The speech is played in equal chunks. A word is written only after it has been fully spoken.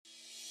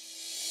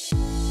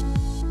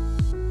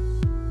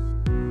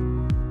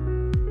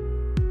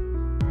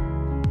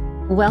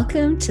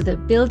Welcome to the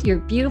Build Your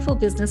Beautiful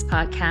Business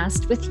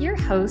podcast with your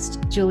host,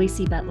 Julie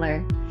C.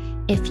 Butler.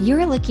 If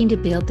you're looking to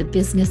build the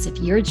business of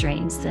your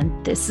dreams,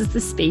 then this is the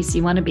space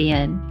you want to be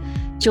in.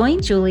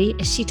 Join Julie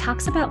as she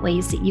talks about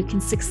ways that you can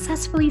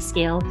successfully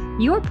scale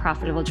your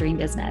profitable dream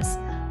business,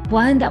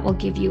 one that will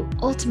give you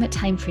ultimate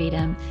time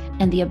freedom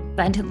and the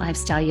abundant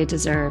lifestyle you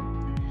deserve.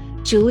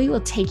 Julie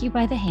will take you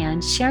by the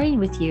hand, sharing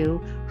with you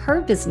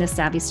her business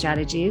savvy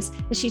strategies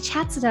as she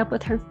chats it up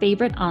with her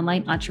favorite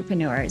online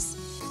entrepreneurs.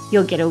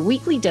 You'll get a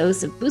weekly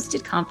dose of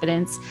boosted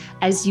confidence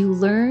as you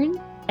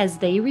learn as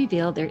they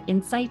reveal their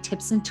insight,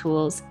 tips, and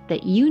tools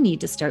that you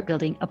need to start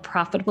building a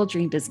profitable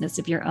dream business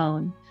of your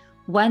own,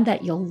 one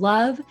that you'll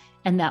love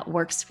and that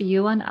works for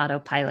you on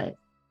autopilot.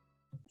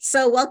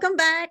 So welcome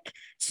back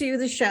to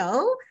the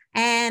show.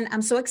 And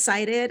I'm so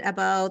excited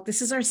about,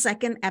 this is our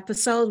second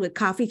episode with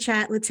Coffee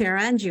Chat with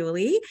Tara and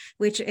Julie,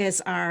 which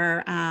is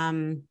our,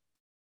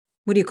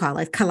 what do you call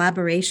it?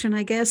 Collaboration,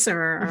 I guess,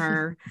 or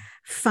our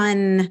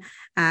fun,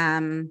 I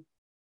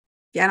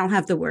don't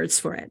have the words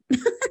for it,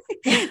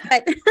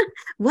 but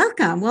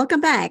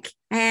welcome back.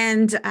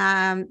 And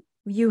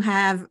you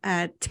have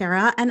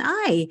Tara and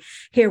I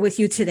here with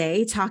you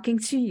today, talking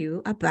to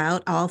you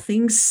about all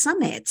things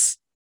summits.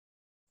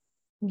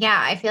 Yeah,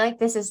 I feel like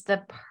this is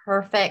the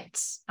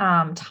perfect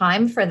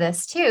time for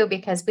this too,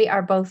 because we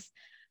are both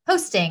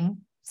hosting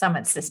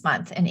summits this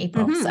month in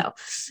April. Mm-hmm. So,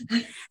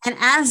 and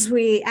as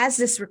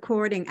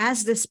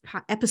this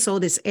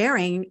episode is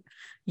airing,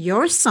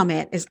 your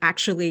summit is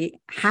actually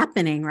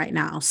happening right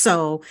now.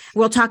 So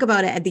we'll talk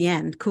about it at the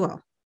end.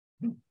 Cool.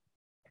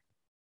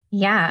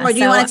 Yeah. Or do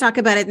you want to talk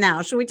about it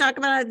now? Should we talk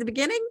about it at the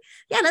beginning?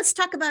 Yeah, let's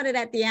talk about it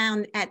at the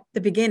end, at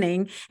the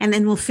beginning, and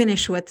then we'll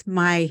finish with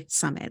my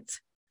summit.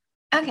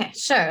 Okay,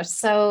 sure.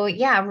 So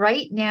yeah,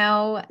 right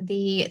now,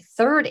 the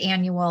third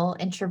annual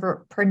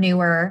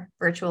Introvertpreneur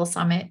Virtual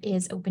Summit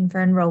is open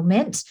for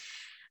enrollment.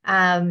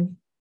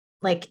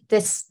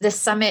 This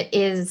summit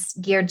is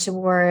geared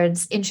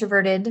towards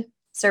introverted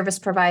service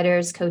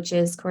providers,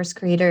 coaches, course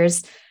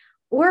creators,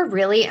 or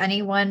really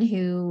anyone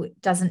who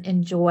doesn't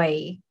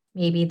enjoy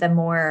maybe the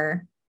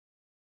more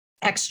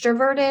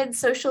extroverted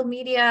social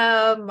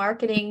media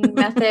marketing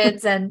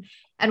methods and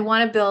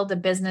want to build a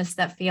business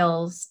that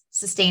feels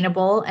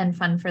sustainable and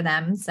fun for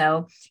them.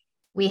 So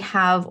we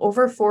have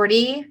over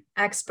 40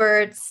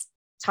 experts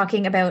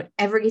talking about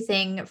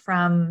everything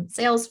from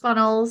sales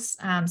funnels,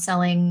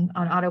 selling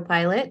on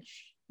autopilot,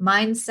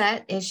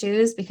 mindset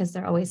issues, because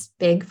they're always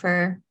big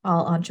for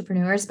all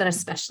entrepreneurs, but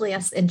especially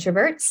us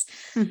introverts.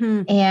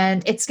 Mm-hmm.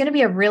 And it's going to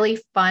be a really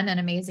fun and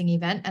amazing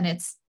event. And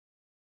it's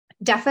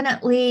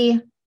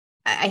definitely,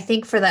 I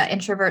think, for the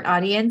introvert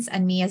audience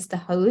and me as the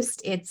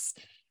host, it's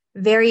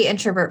very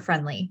introvert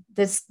friendly.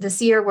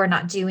 This year, we're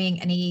not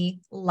doing any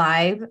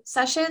live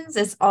sessions.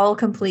 It's all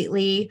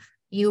completely,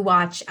 you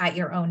watch at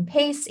your own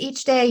pace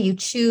each day. You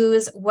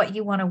choose what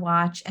you want to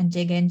watch and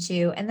dig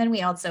into. And then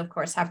we also, of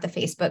course, have the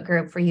Facebook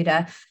group for you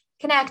to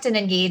connect and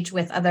engage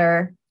with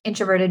other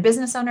introverted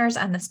business owners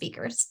and the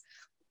speakers.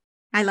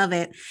 I love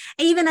it.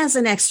 Even as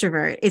an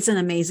extrovert, it's an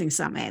amazing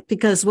summit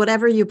because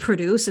whatever you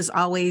produce is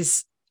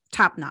always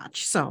top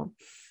notch. So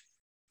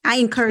I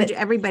encourage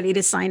everybody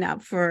to sign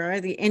up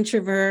for the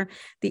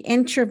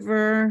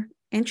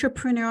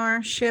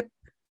entrepreneurship.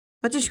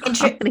 What did you call it?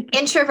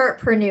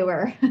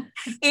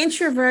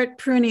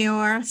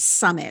 Introvertpreneur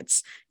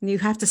summits. And you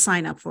have to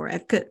sign up for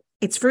it.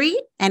 It's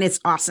free and it's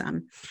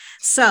awesome.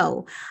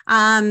 So,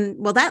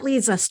 that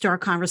leads us to our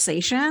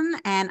conversation,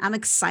 and I'm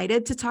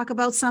excited to talk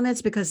about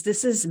summits because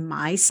this is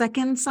my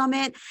second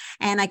summit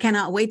and I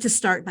cannot wait to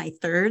start my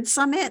third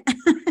summit.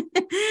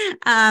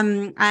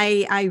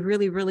 I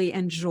really, really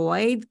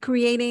enjoyed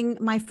creating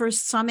my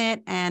first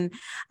summit, and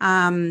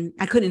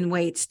I couldn't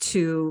wait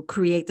to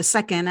create the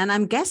second. And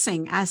I'm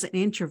guessing as an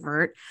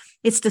introvert,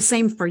 it's the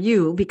same for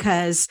you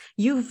because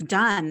you've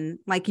done,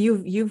 like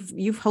you've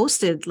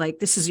hosted, like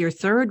this is your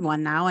third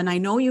one now. And I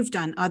know you've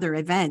done other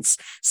events.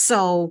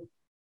 So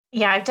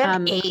yeah, I've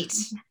done eight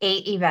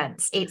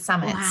events, 8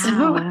 summits.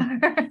 Wow.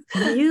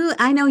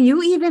 I know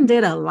you even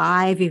did a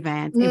live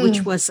event,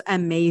 which was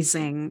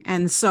amazing.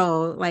 And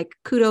so like,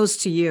 kudos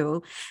to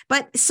you.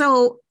 But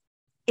so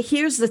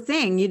here's the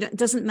thing. It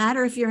doesn't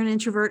matter if you're an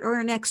introvert or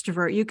an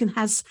extrovert,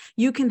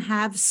 you can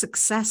have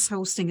success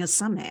hosting a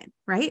summit,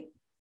 right?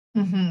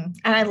 Mm-hmm.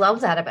 And I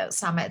love that about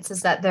summits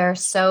is that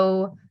there's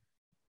so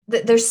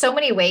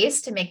many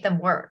ways to make them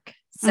work.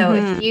 So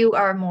if you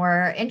are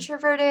more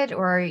introverted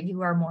or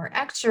you are more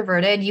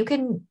extroverted, you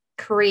can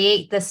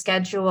create the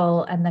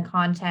schedule and the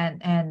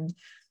content and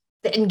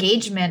the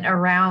engagement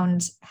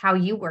around how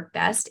you work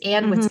best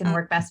and what's going to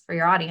work best for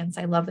your audience.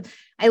 I love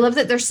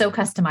that they're so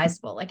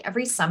customizable. Like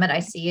every summit I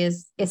see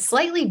is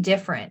slightly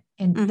different,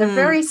 and they're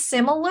very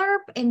similar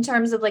in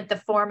terms of like the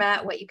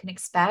format, what you can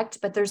expect,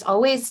 but there's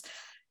always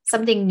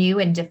something new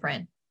and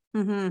different.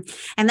 Mm-hmm.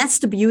 And that's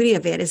the beauty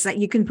of it, is that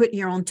you can put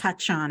your own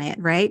touch on it,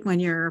 right? When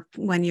you're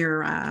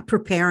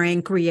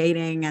preparing,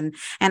 creating, and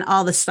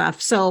all the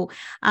stuff. So,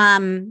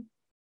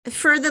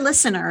 for the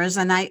listeners,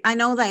 and I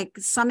know like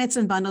summits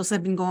and bundles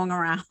have been going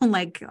around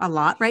like a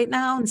lot right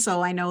now. And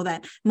so I know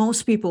that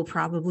most people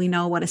probably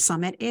know what a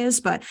summit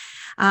is, but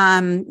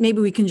maybe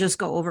we can just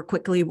go over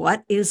quickly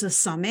what is a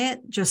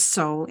summit, just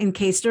so in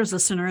case there's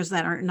listeners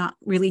that are not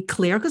really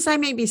clear, because I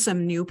may be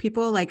some new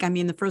people. Like, I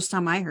mean, the first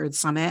time I heard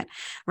summit,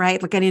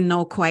 right? Like I didn't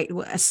know quite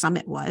what a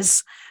summit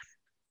was.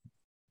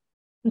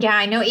 Yeah,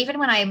 I know even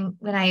when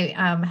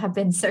I have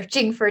been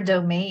searching for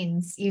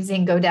domains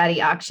using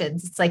GoDaddy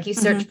auctions, it's like you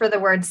search for the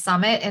word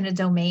summit in a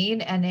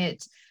domain and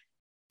it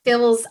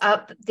fills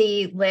up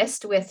the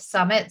list with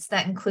summits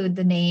that include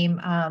the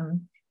name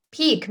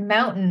peak,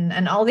 mountain,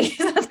 and all these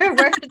other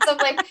words. I'm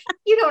like,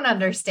 you don't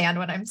understand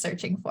what I'm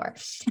searching for.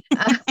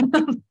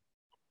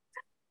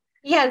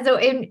 Yeah, so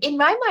in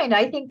my mind,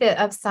 I think that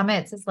of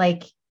summits is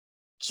like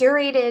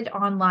curated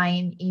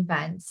online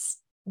events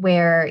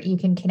where you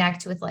can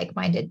connect with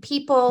like-minded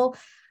people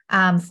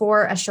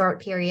for a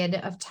short period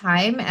of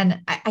time.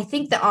 And I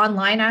think the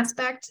online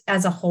aspect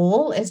as a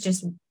whole is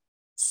just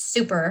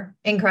super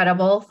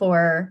incredible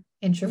for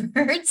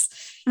introverts.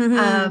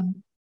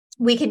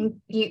 We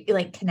can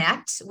like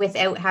connect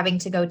without having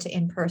to go to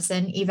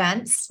in-person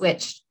events,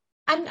 which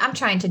I'm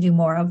trying to do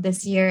more of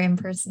this year,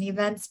 in-person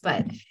events,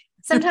 but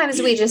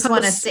sometimes we just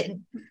want to sit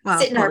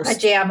in our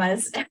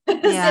pajamas, sit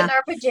in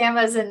our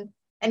pajamas and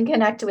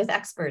connect with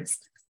experts.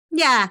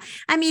 Yeah.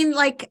 I mean,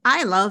 like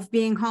I love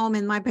being home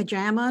in my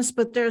pajamas,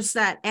 but there's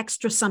that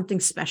extra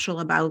something special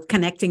about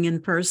connecting in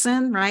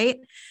person, right?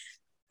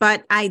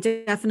 But I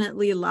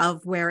definitely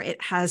love where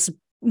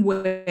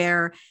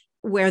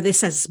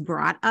this has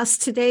brought us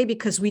today,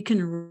 because we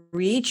can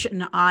reach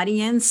an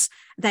audience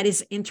that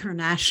is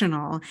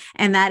international.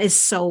 And that is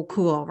so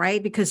cool,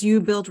 right? Because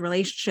you build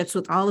relationships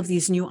with all of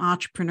these new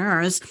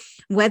entrepreneurs,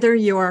 whether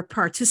you're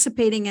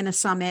participating in a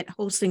summit,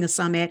 hosting a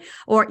summit,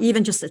 or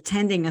even just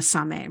attending a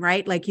summit,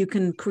 right? Like you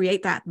can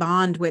create that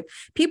bond with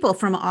people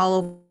from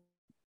all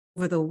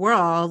over the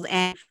world.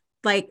 And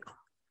like,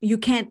 you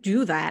can't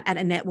do that at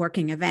a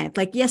networking event.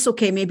 Like, yes,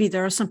 okay, maybe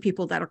there are some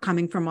people that are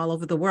coming from all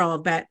over the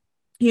world, but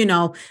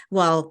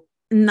well,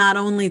 not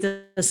only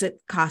does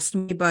it cost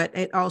me, but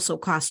it also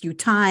costs you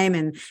time.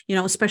 And,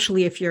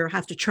 especially if you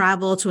have to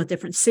travel to a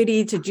different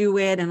city to do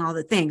it and all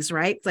the things,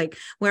 right? Like,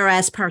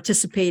 whereas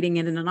participating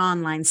in an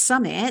online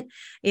summit,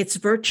 it's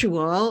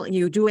virtual.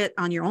 You do it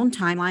on your own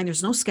timeline.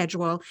 There's no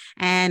schedule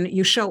and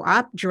you show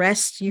up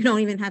dressed. You don't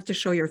even have to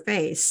show your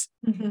face.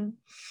 Yeah.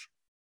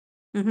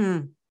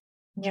 And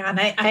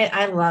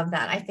I love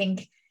that. I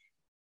think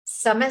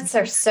summits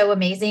are so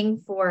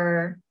amazing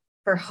for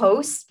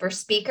hosts, for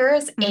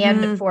speakers,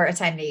 and for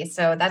attendees.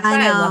 So that's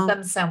why I love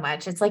them so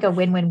much. It's like a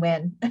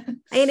win-win-win.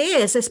 It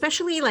is,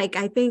 especially like,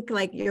 I think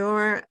like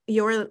your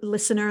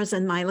listeners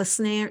and my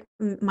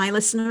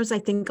listeners, I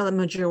think the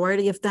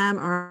majority of them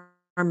are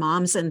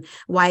moms and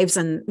wives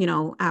and,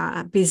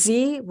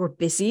 busy. We're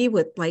busy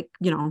with like,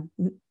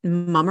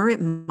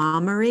 mummering,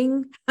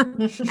 mummying.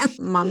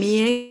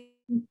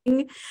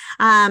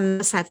 Some of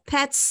us have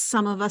pets.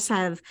 Some of us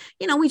have,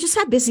 we just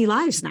have busy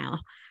lives now.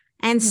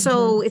 And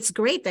so it's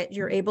great that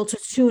you're able to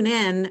tune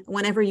in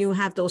whenever you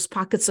have those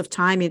pockets of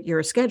time in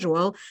your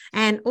schedule,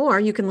 or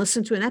you can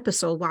listen to an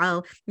episode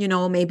while,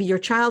 maybe your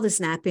child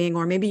is napping,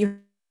 or maybe you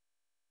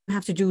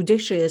have to do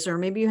dishes, or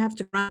maybe you have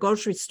to run a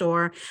grocery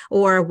store,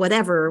 or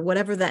whatever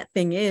that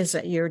thing is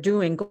that you're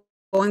doing,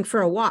 going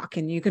for a walk,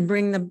 and you can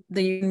bring the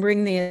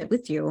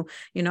with you,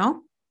 Yeah,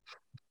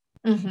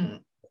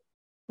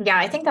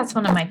 I think that's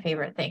one of my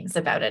favorite things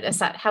about it is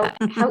that how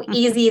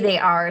easy they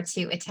are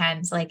to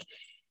attend. Like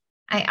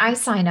I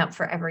sign up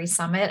for every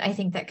summit. I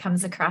think that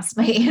comes across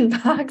my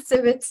inbox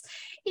if it's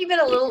even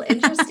a little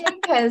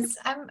interesting, because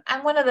I'm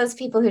one of those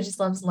people who just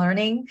loves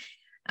learning.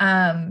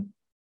 And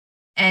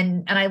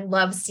I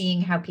love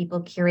seeing how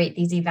people curate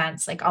these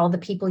events, like all the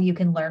people you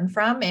can learn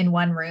from in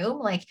one room.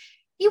 Like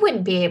you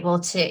wouldn't be able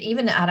to,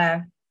 even at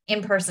a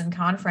in-person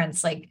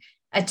conference, like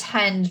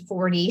attend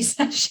 40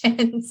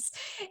 sessions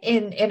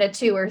in a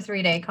 2 or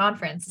 3 day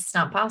conference. It's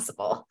not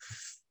possible.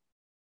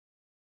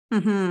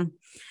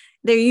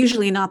 They're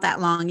usually not that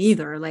long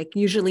either. Like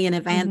usually an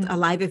event, a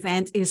live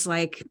event is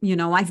like,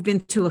 I've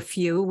been to a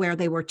few where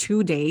they were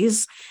 2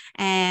 days,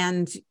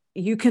 and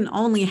you can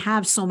only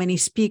have so many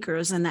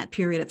speakers in that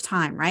period of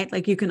time, right?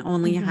 Like you can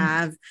only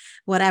have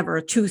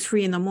whatever, 2,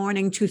 3 in the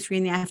morning, 2, 3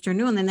 in the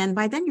afternoon. And then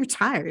by then you're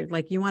tired,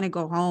 like you want to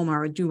go home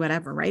or do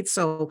whatever. Right.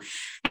 So,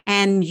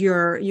 and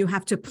you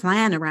have to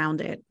plan around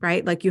it,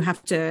 right? Like you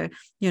have to,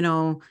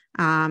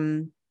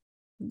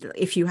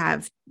 if you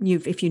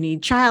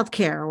need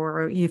childcare,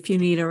 or if you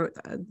need a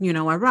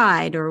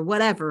ride or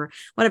whatever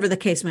the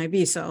case might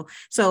be. So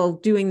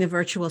doing the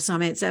virtual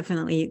summit is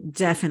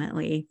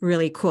definitely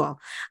really cool.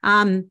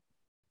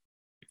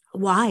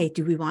 Why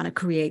do we want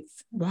to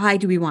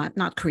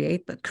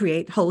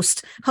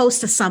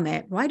host a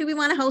summit? Why do we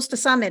want to host a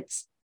summit,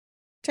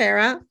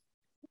 Tara?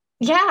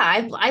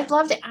 Yeah, I'd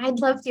love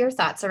your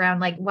thoughts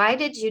around like, why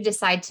did you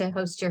decide to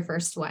host your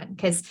first one?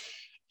 Because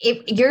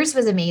yours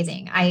was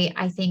amazing.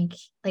 I think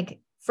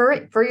like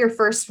for your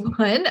first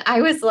one,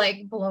 I was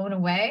like blown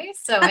away.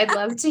 So I'd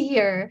love to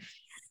hear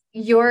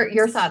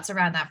your thoughts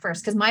around that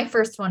first, because my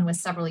first one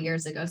was several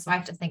years ago, so I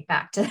have to think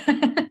back to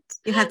that.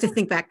 You have to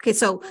think back. Okay,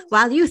 so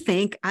while you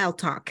think, I'll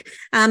talk.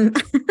 Um,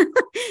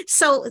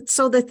 so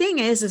the thing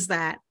is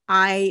that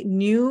I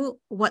knew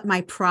what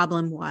my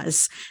problem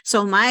was.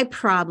 So my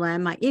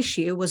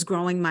issue was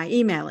growing my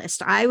email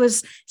list. I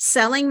was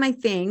selling my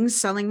things,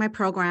 selling my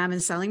program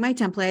and selling my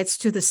templates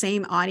to the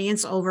same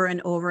audience over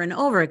and over and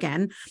over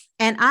again.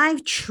 And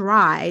I've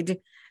tried,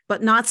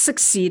 but not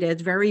succeeded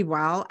very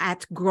well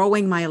at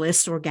growing my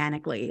list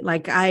organically.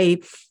 Like I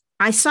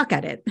suck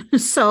at it.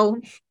 So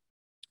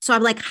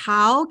I'm like,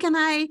 how can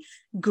I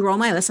grow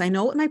my list? I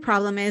know what my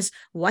problem is.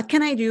 What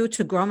can I do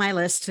to grow my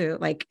list to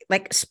like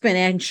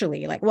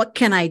exponentially? Like, what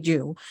can I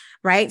do?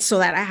 Right. So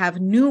that I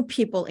have new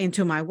people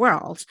into my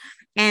world.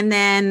 And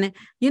then,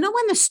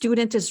 when the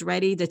student is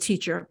ready, the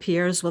teacher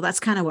appears. Well,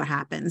 that's kind of what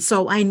happened.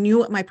 So I knew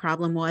what my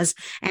problem was.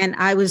 And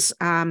I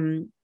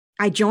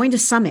joined a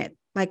summit.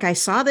 Like I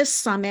saw this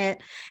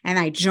summit and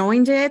I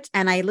joined it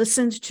and I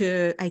listened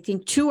to, I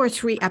think 2 or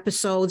 3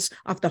 episodes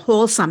of the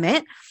whole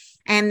summit.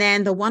 And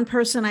then the one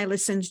person I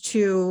listened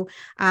to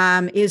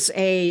is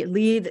a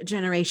lead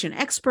generation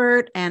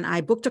expert. And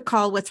I booked a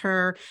call with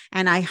her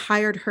and I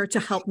hired her to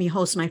help me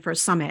host my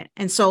first summit.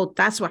 And so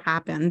that's what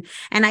happened.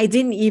 And I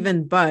didn't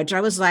even budge.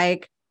 I was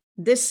like,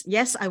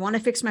 yes, I want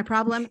to fix my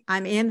problem.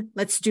 I'm in.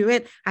 Let's do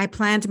it. I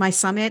planned my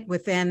summit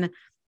within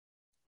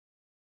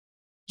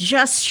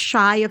just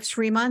shy of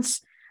 3 months.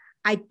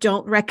 I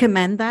don't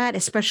recommend that,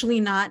 especially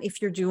not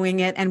if you're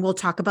doing it. And we'll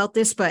talk about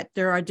this, but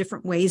there are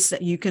different ways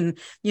that you can,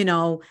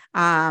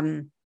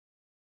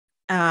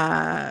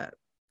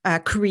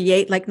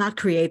 create, like not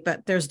create,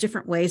 but there's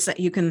different ways that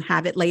you can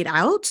have it laid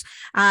out,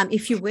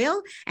 if you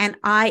will. And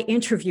I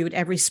interviewed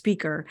every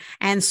speaker.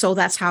 And so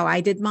that's how I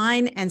did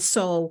mine. And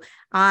so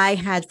I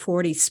had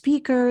 40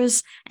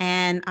 speakers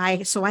and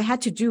I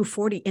had to do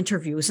 40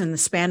 interviews in the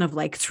span of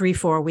like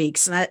 3-4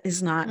 weeks. That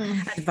is not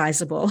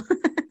advisable.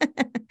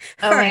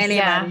 For anybody.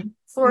 Yeah.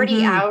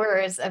 40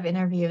 hours of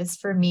interviews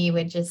for me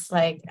would just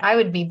I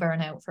would be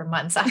burnout for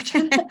months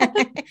after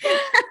that.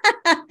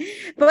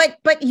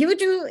 But you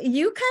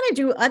kind of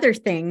do other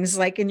things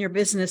like in your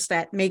business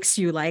that makes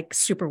you like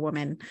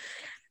Superwoman.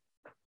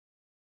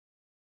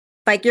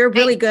 Like you're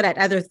really good at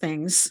other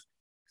things.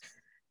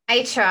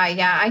 I try.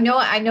 Yeah. I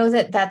know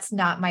that that's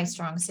not my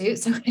strong suit.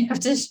 So I have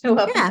to show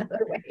up in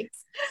other ways.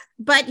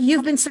 But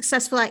you've been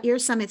successful at your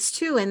summits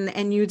too.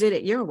 And you did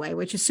it your way,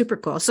 which is super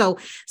cool. So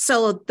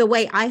the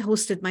way I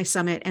hosted my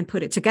summit and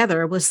put it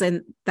together was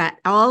then that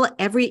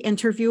every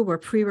interview were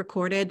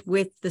pre-recorded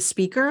with the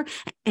speaker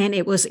and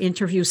it was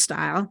interview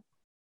style.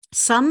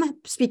 Some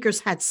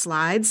speakers had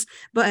slides,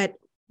 but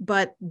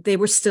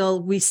we still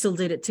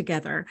did it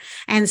together.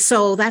 And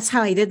so that's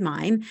how I did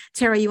mine.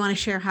 Tara, you want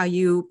to share how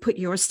you put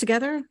yours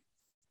together?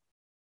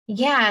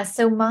 Yeah.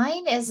 So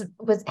mine has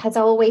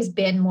always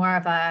been more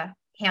of a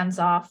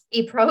hands-off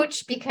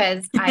approach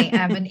because I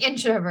am an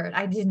introvert.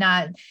 I did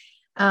not,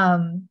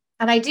 and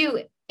I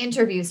do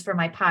interviews for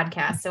my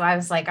podcast. So I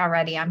was like,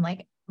 already I'm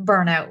like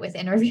burnout with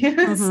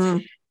interviews. Mm-hmm.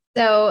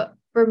 So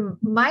for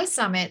my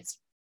summits,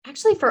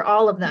 actually for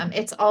all of them,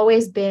 it's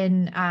always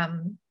been,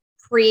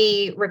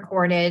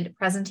 pre-recorded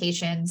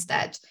presentations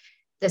that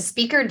the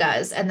speaker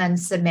does and then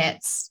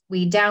submits.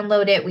 We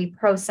download it, we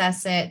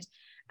process it.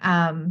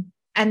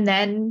 And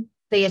then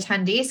the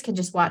attendees can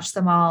just watch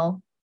them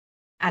all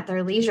at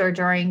their leisure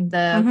during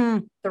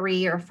the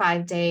 3 or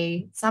 5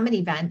 day summit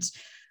event.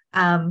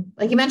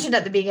 Like you mentioned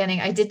at the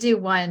beginning, I did do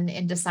one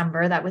in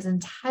December that was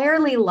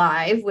entirely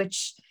live,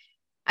 which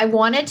I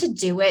wanted to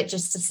do it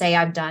just to say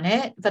I've done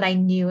it, but I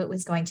knew it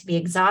was going to be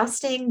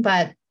exhausting.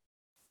 But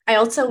I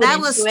also that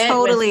was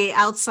totally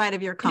outside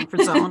of your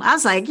comfort zone. I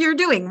was like, "You're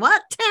doing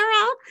what,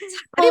 Tara?"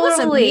 But it was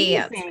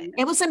amazing.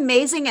 It was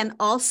amazing, and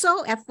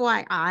also,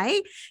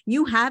 FYI,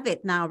 you have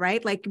it now,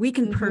 right? Like we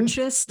can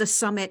purchase the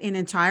summit in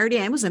entirety.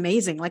 And it was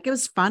amazing. Like it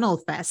was Funnel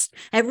Fest,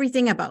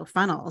 everything about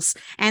funnels.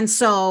 And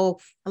so,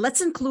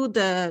 let's include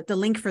the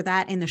link for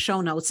that in the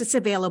show notes. It's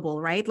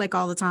available, right? Like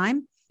all the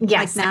time.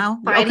 Yes. Like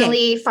now,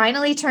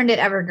 finally turned it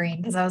evergreen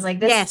because I was like,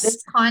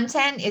 this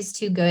content is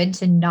too good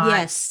to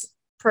not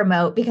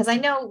promote, because I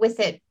know with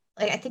it,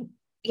 like I think,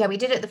 we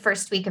did it the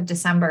first week of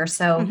December.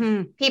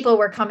 So people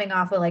were coming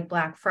off of like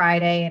Black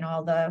Friday and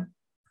all the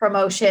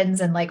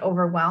promotions and like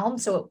overwhelmed.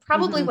 So it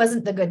probably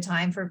wasn't the good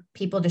time for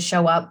people to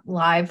show up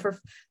live for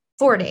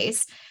 4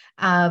 days.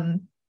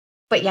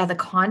 But yeah, the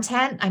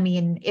content, I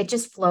mean, it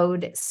just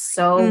flowed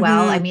so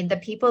well. I mean, the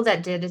people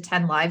that did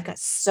attend live got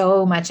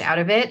so much out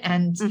of it.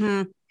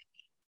 And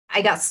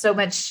I got so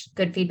much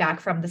good feedback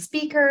from the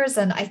speakers.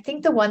 And I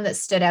think the one that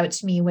stood out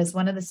to me was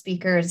one of the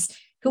speakers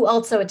who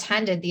also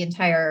attended the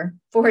entire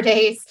 4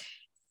 days,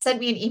 sent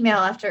me an email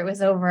after it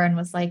was over and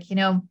was like,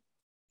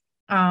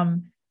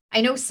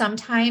 I know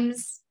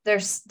sometimes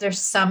there's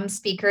some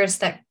speakers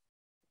that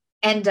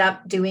end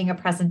up doing a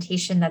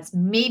presentation that's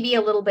maybe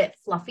a little bit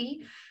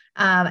fluffy,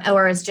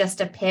 or is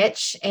just a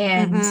pitch.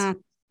 And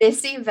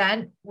this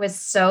event was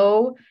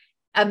so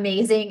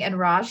amazing and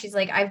raw. She's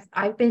like,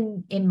 I've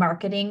been in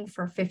marketing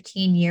for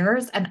 15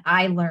 years and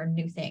I learned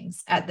new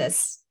things at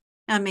this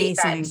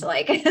Amazing. event.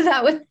 Like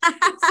that was,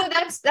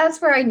 so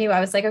that's where I knew I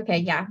was like, okay,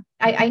 yeah,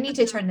 I need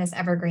to turn this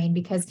evergreen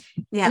because,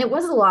 and it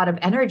was a lot of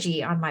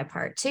energy on my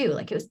part too.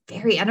 Like it was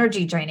very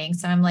energy draining.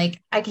 So I'm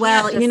like, I can't.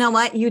 Well, you know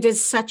what? You did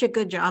such a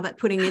good job at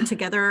putting it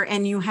together,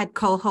 and you had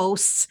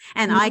co-hosts,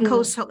 and I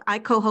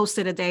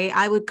co-hosted a day.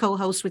 I would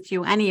co-host with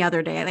you any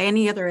other day, at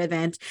any other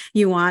event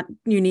you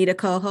need a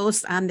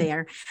co-host, I'm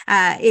there.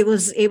 It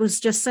was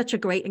just such a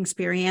great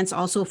experience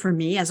also for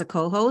me as a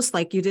co-host.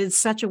 Like you did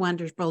such a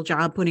wonderful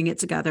job putting it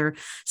together.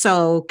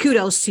 So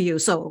kudos to you.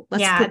 So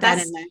let's put that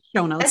in the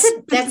show notes.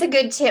 That's a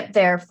good tip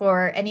there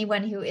for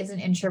anyone who is an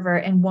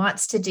introvert and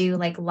wants to do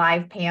like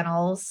live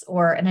panels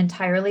or an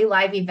entirely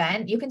live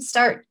event. You can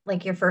start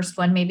like your first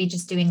one, maybe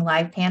just doing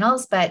live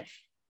panels. But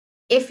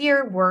if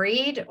you're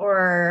worried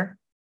or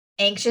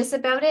anxious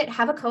about it,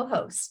 have a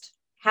co-host.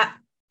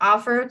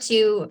 Offer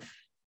to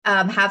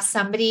have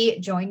somebody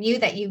join you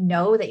that you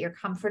know that you're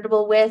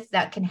comfortable with,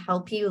 that can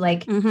help you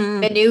like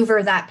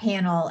maneuver that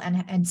panel.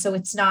 And so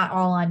it's not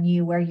all on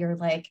you where you're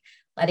like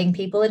letting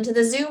people into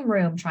the Zoom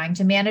room, trying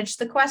to manage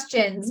the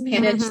questions,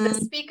 manage the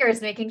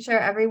speakers, making sure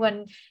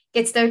everyone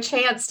gets their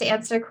chance to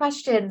answer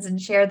questions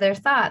and share their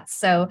thoughts.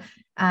 So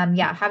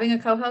having a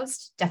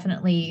co-host,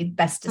 definitely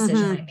best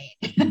decision I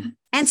made.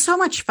 And so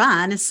much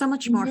fun. It's so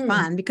much more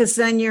fun because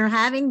then you're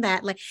having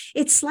that, like,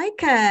 it's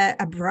like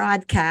a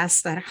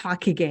broadcast at a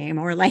hockey game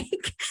or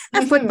like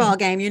a football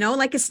game, you know,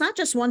 like it's not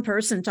just one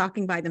person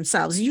talking by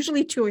themselves,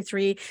 usually 2 or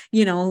 3,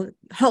 you know,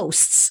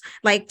 hosts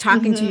like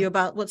talking to you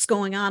about what's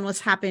going on,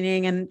 what's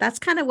happening. And that's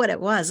kind of what it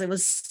was. It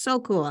was so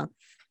cool.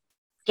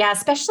 Yeah,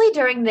 especially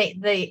during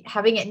the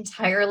having it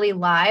entirely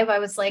live. I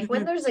was like,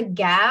 when there's a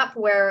gap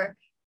where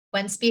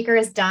one speaker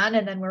is done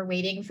and then we're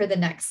waiting for the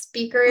next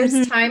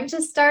speaker's time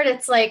to start,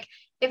 it's like,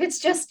 if it's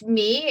just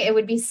me, it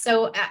would be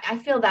so, I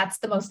feel that's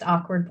the most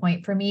awkward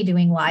point for me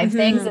doing live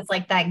things. It's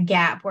like that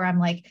gap where I'm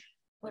like,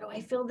 what do I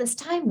fill this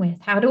time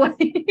with? How do I?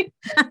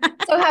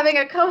 So having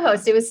a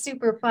co-host, it was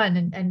super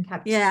fun and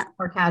kept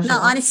more casual. No,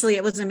 honestly,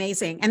 it was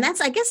amazing. And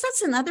I guess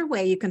that's another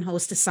way you can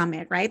host a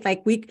summit, right?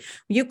 Like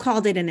you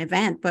called it an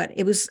event, but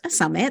it was a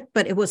summit,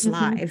 but it was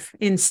live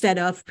instead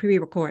of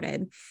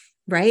pre-recorded,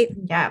 right?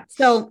 Yeah.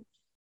 So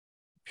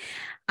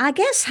I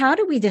guess, how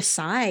do we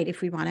decide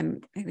if we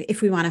want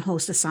to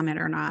host a summit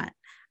or not?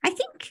 I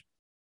think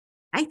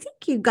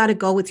you got to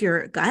go with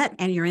your gut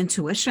and your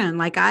intuition.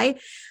 Like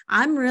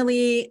I'm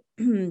really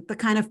the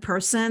kind of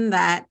person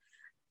that,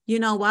 you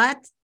know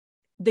what,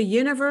 the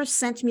universe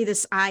sent me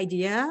this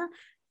idea.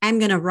 I'm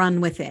going to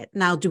run with it.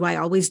 Now, do I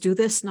always do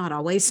this? Not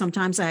always.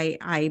 Sometimes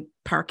I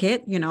park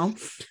it, you know,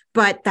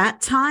 but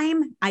that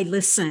time I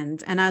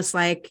listened and I was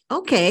like,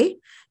 okay,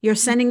 you're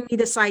sending me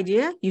this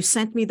idea. You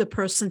sent me the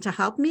person to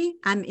help me.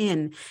 I'm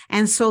in.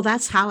 And so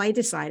that's how I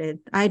decided.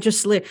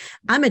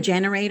 I'm a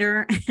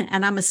generator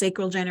and I'm a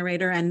sacral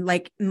generator. And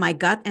like my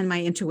gut and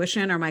my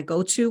intuition are my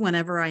go-to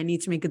whenever I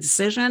need to make a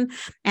decision.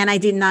 And I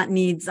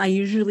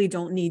usually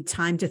don't need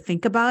time to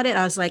think about it.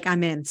 I was like,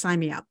 I'm in, sign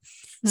me up.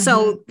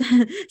 So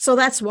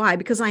that's why,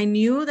 because I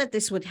knew that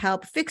this would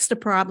help fix the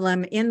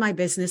problem in my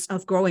business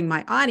of growing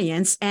my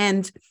audience.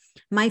 And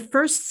my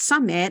first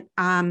summit,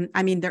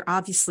 there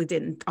obviously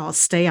didn't all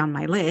stay on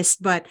my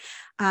list, but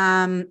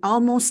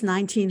almost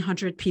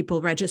 1,900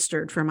 people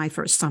registered for my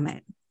first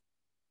summit.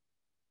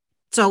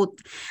 So,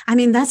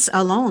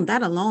 that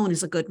alone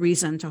is a good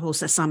reason to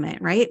host a summit,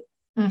 right?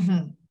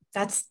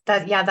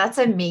 That's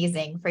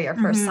amazing for your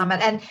first summit.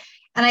 And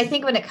I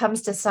think when it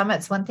comes to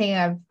summits, one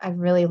thing I've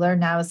really learned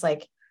now is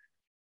like,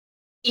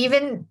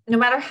 even no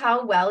matter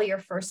how well your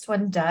first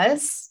one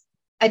does,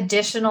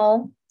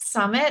 additional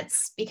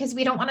summits, because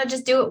we don't want to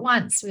just do it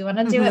once. We want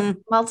to do it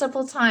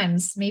multiple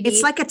times. Maybe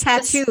it's like a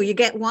tattoo. You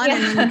get one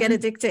and then you get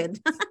addicted.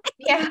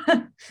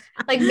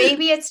 Like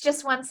maybe it's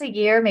just once a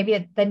year.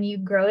 Maybe then you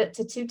grow it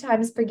to 2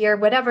 times per year,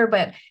 whatever.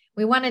 But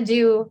we want to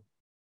do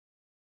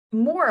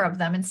more of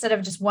them instead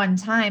of just one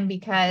time,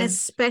 because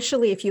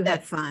especially if you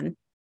had fun.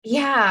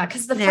 Yeah,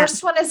 because the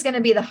first one is going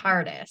to be the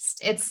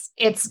hardest.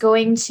 It's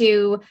going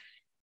to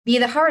be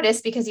the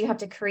hardest because you have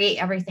to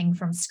create everything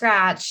from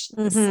scratch.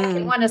 The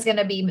second one is going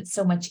to be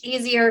so much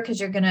easier because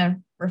you're going to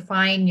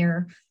refine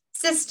your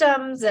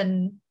systems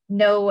and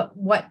know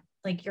what,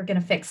 like, you're going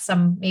to fix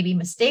some maybe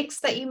mistakes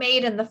that you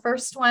made in the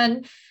first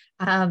one.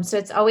 So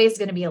it's always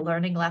going to be a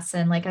learning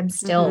lesson. Like I'm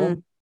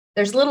still,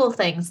 there's little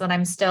things that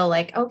I'm still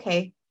like,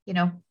 okay, you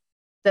know,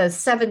 the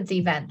 7th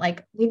event,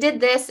 like we did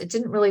this, it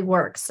didn't really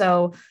work.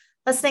 So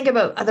let's think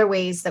about other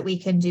ways that we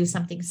can do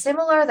something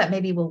similar that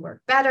maybe will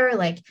work better.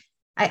 Like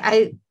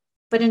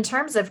but in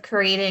terms of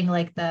creating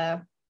like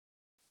the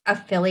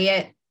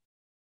affiliate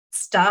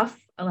stuff,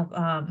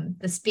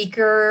 the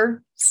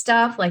speaker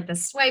stuff, like the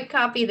swipe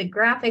copy, the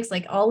graphics,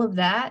 like all of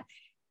that,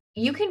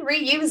 you can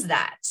reuse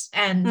that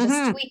and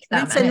just tweak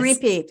them. Rinse and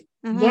repeat.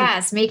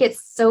 Yes, make it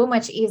so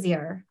much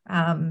easier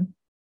on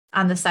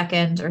the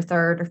 2nd or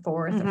 3rd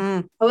or 4th,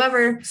 or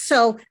however.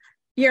 So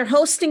you're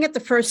hosting it the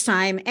first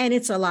time and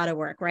it's a lot of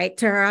work, right,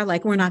 Tara?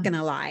 Like, we're not going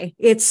to lie.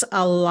 It's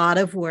a lot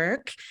of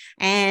work,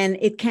 and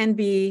it can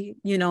be,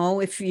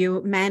 if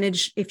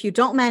you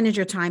don't manage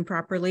your time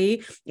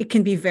properly, it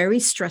can be very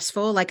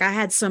stressful. Like, I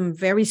had some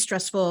very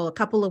stressful a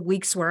couple of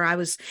weeks where I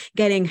was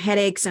getting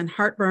headaches and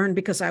heartburn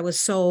because I was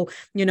so,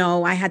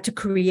 I had to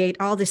create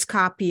all this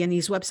copy and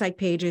these website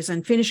pages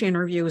and finish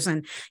interviews.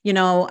 And,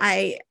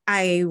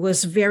 I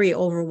was very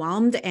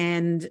overwhelmed.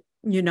 And,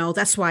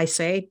 that's why I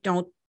say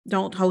don't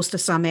host a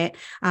summit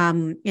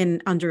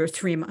in under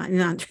 3 months.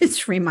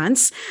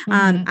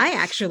 Mm-hmm. I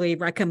actually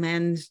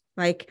recommend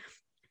like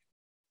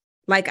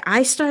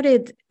I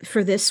started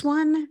for this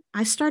one,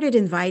 I started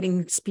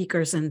inviting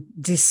speakers in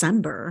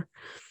December.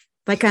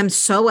 Like, I'm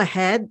so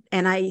ahead,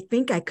 and I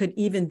think I could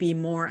even be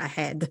more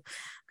ahead.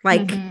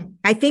 Like, mm-hmm.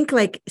 I think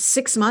like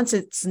 6 months,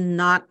 it's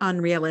not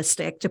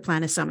unrealistic to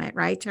plan a summit,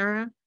 right,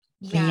 Tara?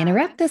 Yeah. We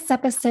interrupt this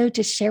episode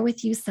to share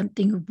with you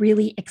something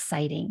really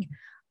exciting.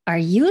 Are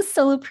you a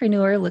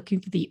solopreneur looking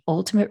for the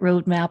ultimate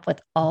roadmap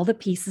with all the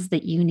pieces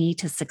that you need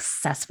to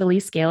successfully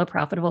scale a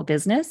profitable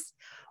business?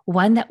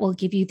 One that will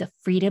give you the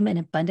freedom and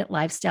abundant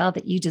lifestyle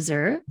that you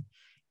deserve?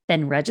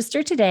 Then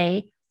register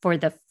today for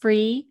the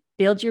free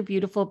Build Your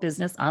Beautiful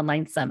Business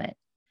Online Summit.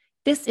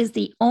 This is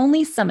the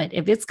only summit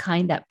of its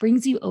kind that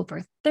brings you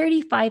over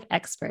 35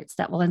 experts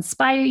that will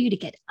inspire you to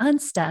get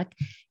unstuck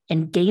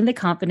and gain the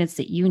confidence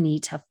that you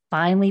need to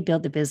finally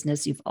build the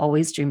business you've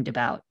always dreamed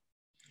about.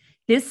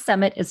 This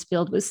summit is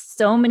filled with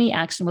so many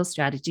actionable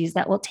strategies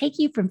that will take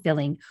you from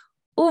feeling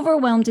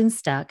overwhelmed and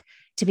stuck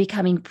to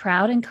becoming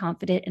proud and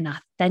confident and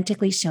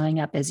authentically showing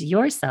up as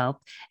yourself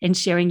and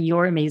sharing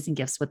your amazing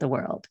gifts with the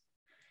world.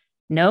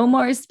 No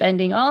more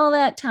spending all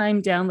that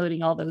time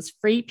downloading all those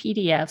free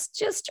PDFs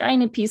just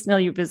trying to piecemeal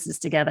your business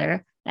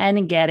together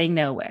and getting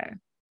nowhere.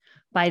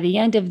 By the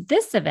end of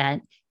this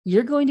event,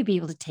 you're going to be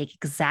able to take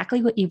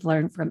exactly what you've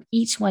learned from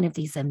each one of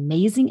these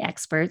amazing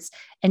experts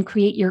and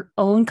create your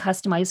own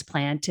customized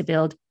plan to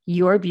build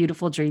your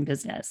beautiful dream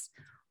business,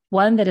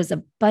 one that is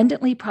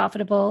abundantly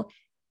profitable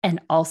and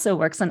also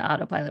works on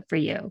autopilot for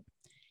you.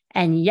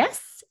 And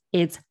yes,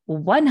 it's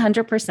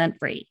 100%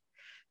 free.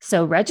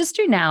 So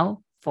register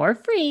now for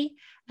free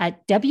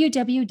at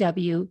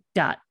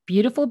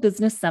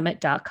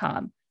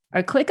www.beautifulbusinesssummit.com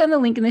or click on the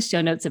link in the show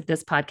notes of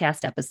this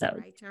podcast episode.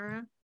 Right,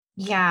 Tara?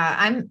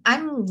 Yeah,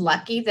 I'm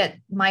lucky that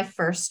my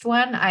first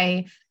one,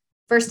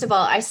 first of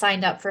all, I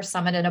signed up for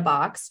Summit in a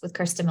Box with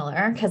Krista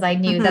Miller because I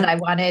knew that I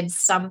wanted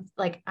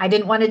I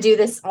didn't want to do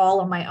this all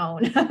on my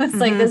own. I was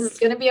like, this is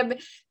going to be a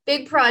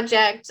big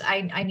project.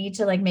 I need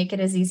to like make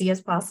it as easy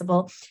as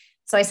possible.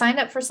 So I signed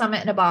up for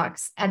Summit in a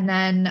Box, and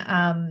then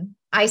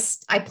I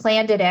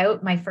planned it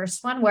out, my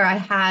first one, where I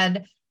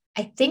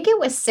think it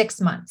was 6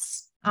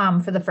 months.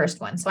 For the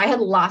first one. So I had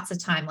lots of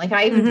time. Like,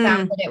 I even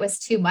found that it was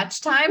too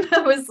much time.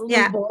 I was a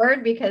little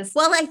bored because.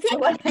 Well, I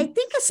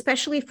think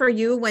especially for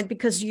you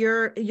because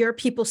your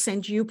people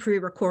send you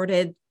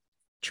pre-recorded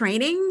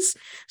trainings.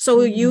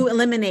 So you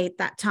eliminate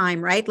that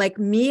time, right? Like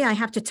me, I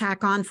have to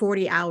tack on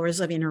 40 hours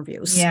of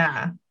interviews.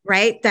 Yeah.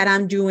 Right. That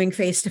I'm doing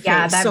face to face.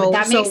 Yeah,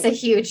 that makes a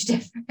huge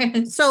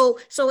difference. So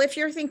if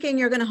you're thinking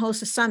you're going to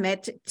host a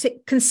summit, to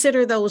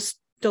consider those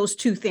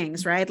two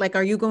things, right? Like,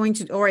 are you going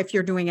to, or if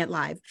you're doing it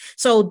live,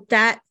 so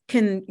that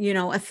can,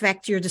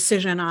 affect your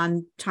decision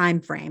on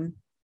time frame.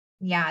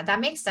 Yeah,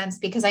 that makes sense,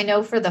 because I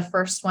know for the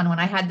first one, when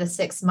I had the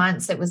 6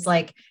 months, it was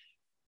like,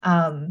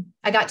 I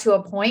got to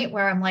a point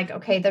where I'm like,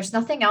 okay, there's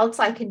nothing else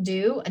I can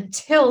do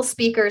until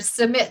speakers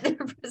submit their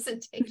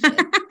presentation.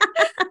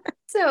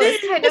 So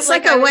it's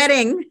like a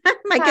wedding,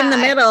 like in the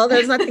middle,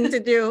 there's nothing to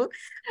do.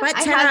 But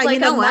Tara, I had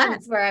like a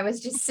month where I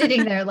was just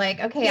sitting there like,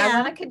 okay, I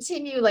want to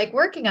continue like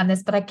working on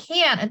this, but I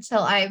can't until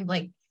I'm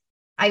like,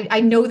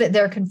 I know that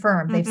they're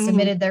confirmed. They've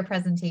submitted their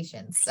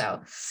presentations.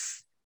 So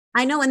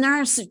I know. And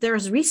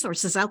there's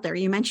resources out there.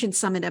 You mentioned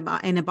Summit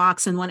in a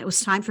Box. And when it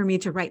was time for me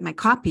to write my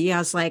copy, I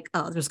was like,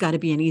 oh, there's got to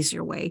be an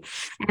easier way.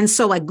 And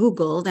so I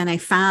Googled and I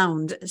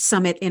found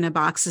Summit in a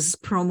Box's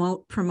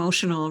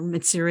promotional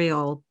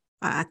material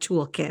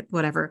toolkit,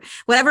 whatever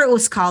it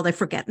was called, I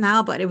forget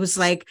now, but it was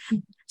like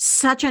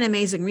such an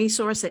amazing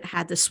resource. It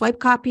had the swipe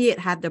copy, it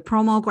had the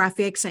promo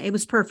graphics, and it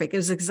was perfect. It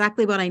was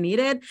exactly what I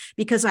needed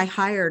because I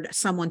hired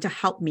someone to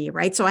help me,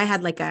 right? So I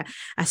had like a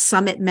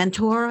summit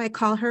mentor, I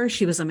call her.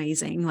 She was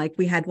amazing. Like,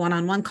 we had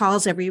one-on-one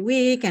calls every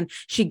week, and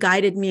she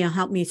guided me and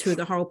helped me through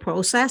the whole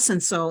process.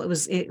 And so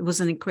it was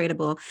an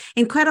incredible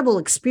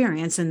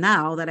experience. And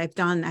now that I've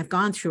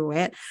gone through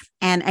it,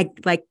 and I,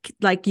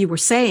 like you were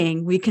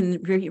saying, we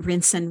can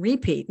rinse and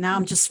repeat. Now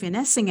I'm just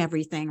finessing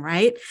everything,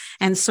 right?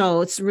 And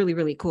so it's really,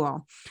 really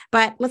cool.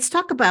 But let's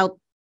talk about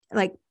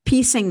like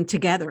piecing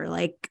together,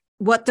 like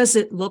what does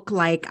it look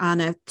like on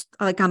a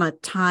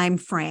time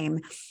frame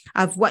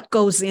of what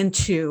goes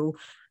into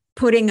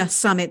putting a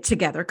summit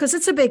together? Because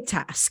it's a big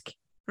task,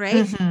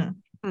 right?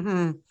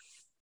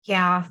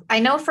 Yeah, I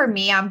know for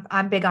me,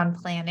 I'm big on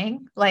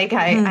planning. Like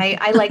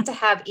I like to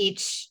have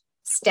each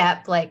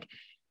step, like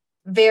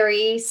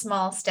very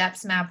small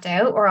steps mapped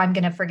out, or I'm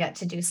going to forget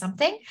to do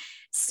something.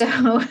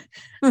 So,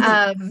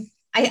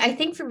 I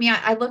think for me,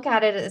 I look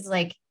at it as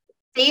like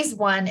phase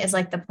one is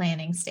like the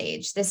planning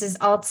stage. This is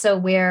also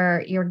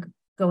where you're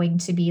going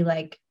to be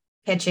like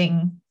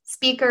pitching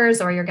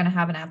speakers, or you're going to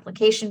have an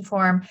application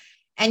form,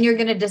 and you're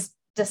going to just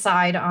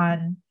decide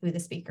on who the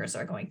speakers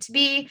are going to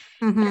be.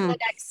 Mm-hmm. And the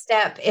next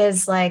step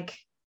is like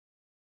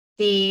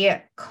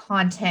the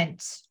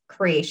content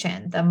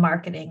creation, the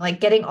marketing, like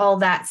getting all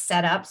that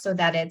set up so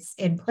that it's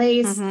in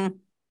place. Mm-hmm.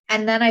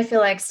 And then I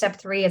feel like step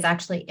 3 is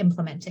actually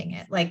implementing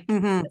it. Like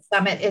Mm-hmm. the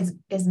summit is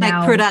like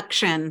now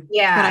production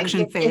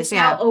phase. it's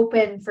now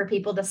open for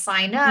people to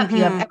sign up. Mm-hmm.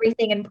 You have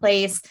everything in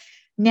place.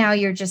 Now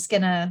you're just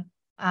gonna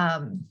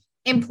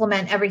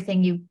implement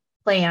everything you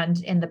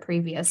planned in the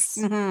previous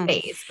Mm-hmm.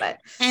 phase.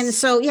 And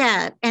so,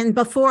 yeah. And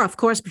before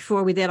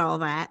we did all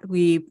that,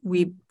 we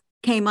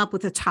came up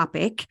with a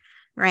topic,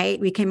 right?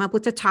 We came up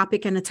with a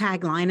topic and a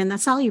tagline, and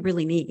that's all you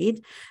really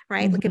need,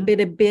 right? Mm-hmm. Like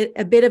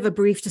a bit of a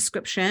brief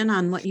description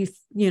on what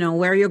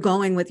where you're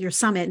going with your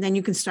summit, and then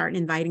you can start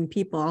inviting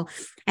people.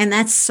 And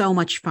that's so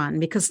much fun,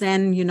 because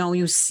then,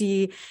 you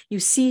see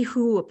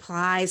who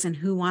applies and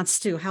who wants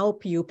to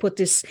help you put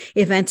this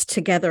event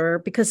together,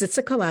 because it's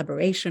a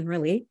collaboration,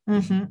 really.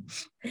 Mm-hmm.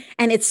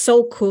 And it's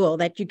so cool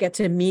that you get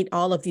to meet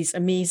all of these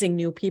amazing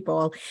new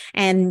people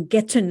and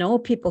get to know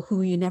people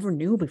who you never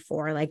knew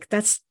before. Like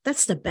that's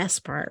the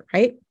best part,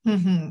 right?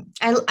 Mm-hmm.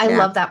 I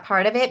love that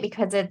part of it,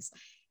 because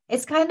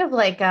it's kind of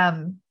like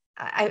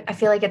I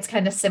feel like it's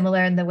kind of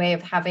similar in the way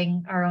of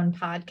having our own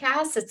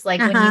podcast. It's like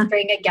when you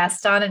bring a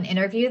guest on and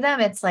interview them,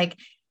 it's like,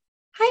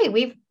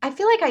 hi, I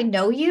feel like I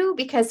know you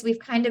because we've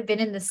kind of been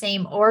in the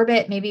same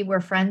orbit. Maybe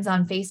we're friends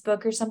on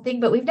Facebook or something,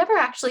 but we've never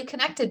actually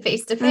connected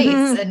face to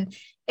face. And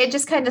it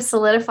just kind of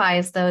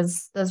solidifies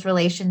those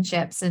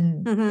relationships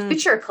and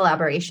future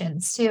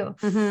collaborations too.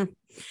 Mm-hmm.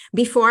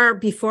 Before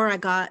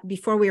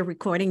we were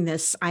recording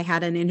this, I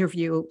had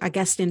a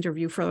guest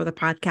interview for the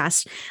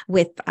podcast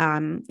with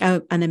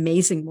an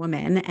amazing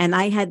woman, and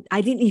I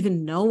didn't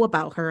even know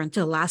about her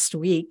until last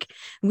week.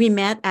 We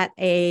met at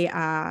a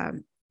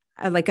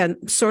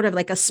sort of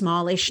like a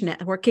smallish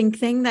networking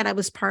thing that I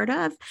was part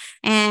of.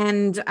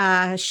 And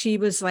she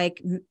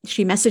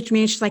messaged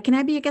me and she's like, can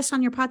I be a guest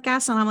on your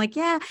podcast? And I'm like,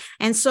 yeah.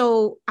 And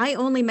so I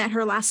only met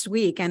her last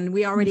week, and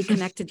we already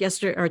connected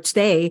yesterday or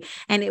today.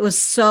 And it was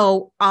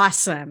so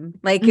awesome.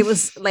 Like, it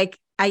was like,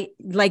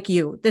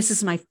 this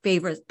is my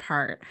favorite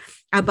part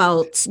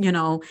about,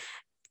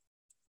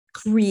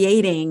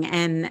 creating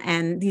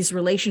and these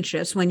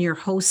relationships when you're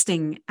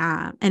hosting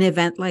an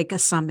event like a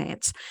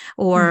summit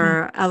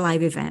or a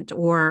live event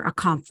or a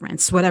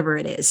conference, whatever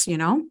it is,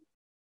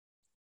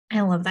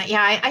 I love that.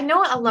 Yeah, I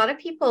know a lot of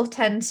people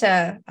tend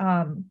to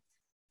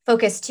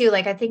focus too.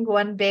 Like, I think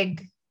one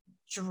big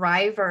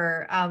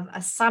driver of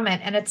a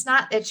summit, and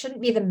it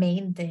shouldn't be the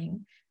main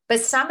thing, but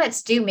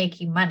summits do make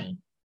you money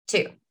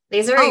too.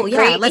 These are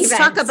great let's events.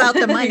 Talk about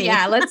the money.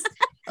 Yeah, let's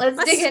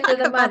dig into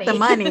the money. The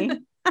money.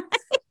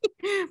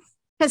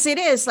 Because it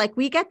is like,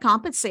 we get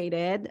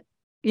compensated,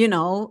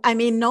 I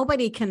mean,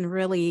 nobody can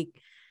really,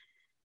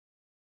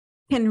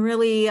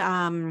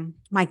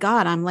 my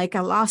God, I'm like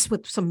a loss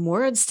with some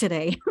words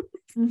today.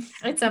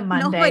 It's a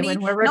Monday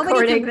when we're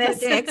recording this.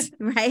 Predict,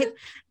 right?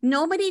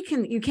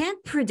 You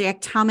can't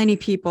predict how many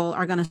people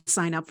are going to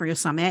sign up for your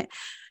summit.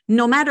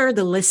 No matter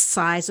the list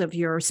size of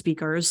your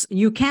speakers,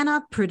 you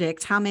cannot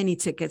predict how many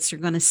tickets you're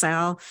going to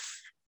sell.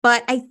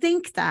 But I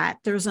think that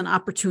there's an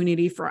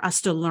opportunity for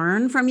us to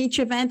learn from each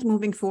event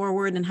moving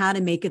forward, and how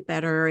to make it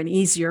better and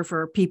easier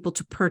for people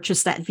to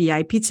purchase that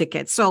VIP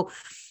ticket.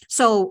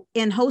 So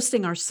in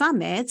hosting our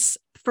summits,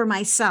 for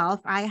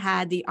myself, I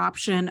had the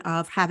option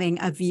of having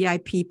a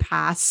VIP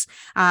pass,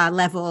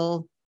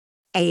 level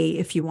A,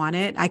 if you want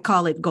it. I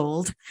call it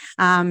gold.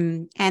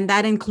 And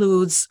that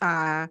includes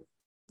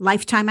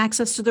lifetime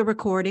access to the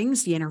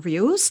recordings, the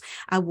interviews,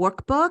 a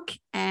workbook,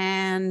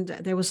 and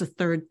there was a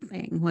third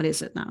thing. What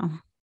is it now?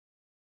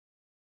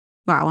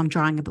 Wow, I'm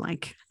drawing a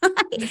blank.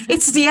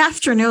 It's the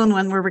afternoon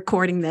when we're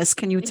recording this.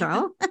 Can you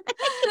tell?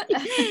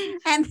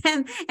 and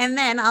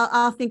then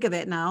I'll think of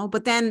it now.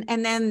 But then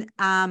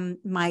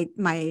my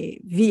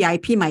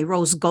VIP, my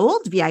rose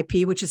gold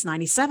VIP, which is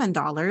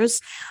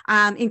 $97,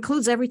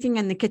 includes everything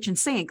in the kitchen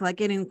sink. Like,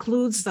 it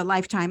includes the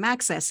lifetime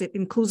access. It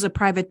includes a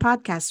private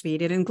podcast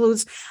feed. It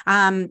includes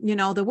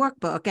the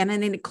workbook, and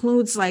then it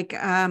includes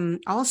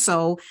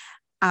also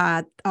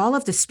all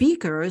of the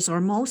speakers, or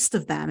most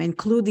of them,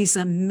 include these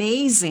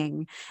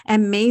amazing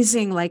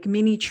like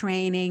mini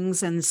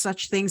trainings and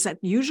such things that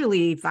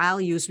usually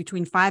values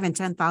between $5,000 and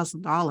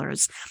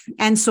 $10,000.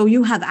 And so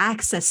you have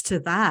access to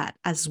that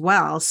as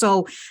well.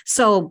 So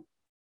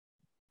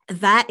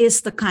that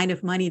is the kind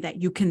of money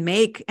that you can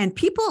make. And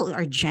people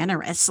are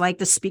generous. Like,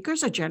 the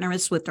speakers are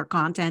generous with their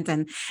content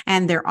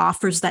and their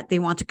offers that they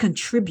want to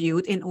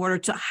contribute in order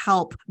to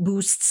help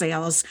boost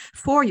sales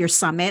for your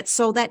summit,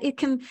 so that it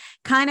can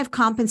kind of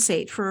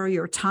compensate for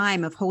your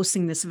time of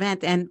hosting this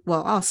event. And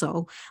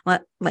also,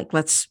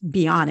 let's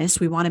be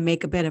honest, we want to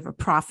make a bit of a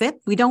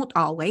profit. We don't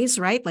always,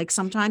 right? Like,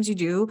 sometimes you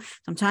do,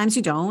 sometimes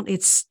you don't.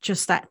 It's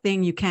just that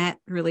thing you can't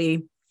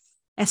really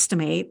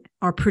estimate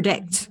or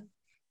predict.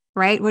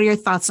 right? What are your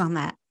thoughts on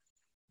that?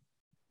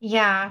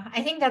 Yeah,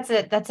 I think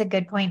that's a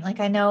good point. Like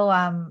I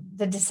know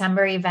the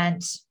December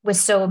event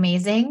was so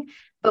amazing,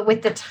 but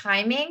with the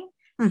timing,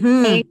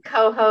 Mm-hmm. a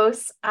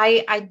co-host,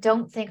 I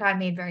don't think I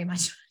made very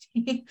much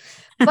money.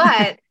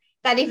 But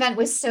that event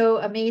was so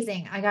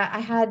amazing. I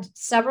had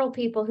several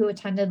people who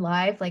attended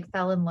live, like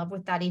fell in love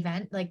with that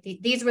event. Like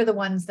these were the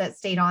ones that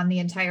stayed on the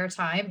entire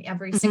time,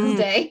 every single Mm-hmm.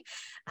 day,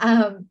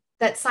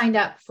 that signed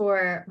up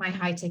for my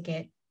high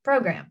ticket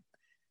program.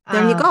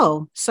 There you Um,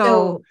 go. So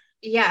so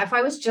yeah, if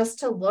I was just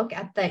to look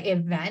at the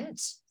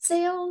event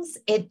sales,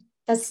 it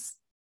does,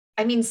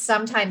 I mean,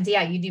 sometimes,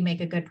 yeah, you do make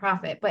a good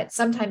profit, but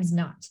sometimes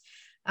not.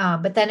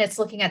 But then it's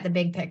looking at the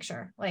big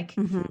picture, like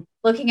mhm,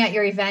 looking at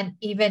your event,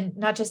 even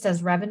not just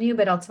as revenue,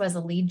 but also as a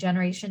lead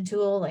generation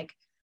tool. Like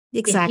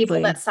the people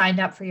exactly. that signed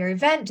up for your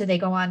event, do they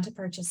go on to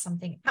purchase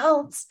something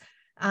else?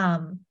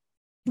 Um,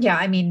 yeah,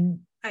 I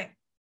mean,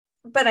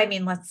 but I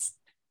mean,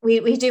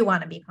 we do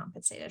want to be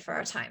compensated for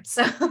our time.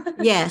 So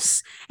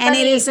Yes. And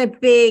let me,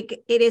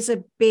 it is a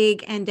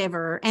big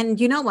endeavor.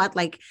 And you know what?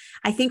 Like,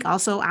 I think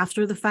also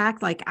after the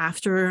fact, like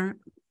after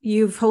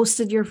you've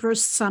hosted your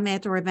first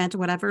summit or event or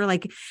whatever,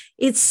 like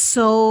it's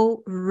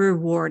so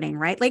rewarding,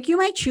 right? Like you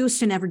might choose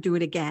to never do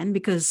it again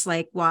because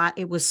like what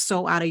it was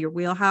so out of your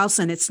wheelhouse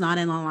and it's not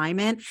in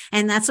alignment.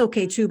 And that's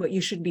okay too, but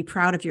you should be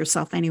proud of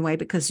yourself anyway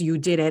because you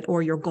did it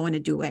or you're going to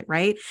do it,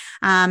 right?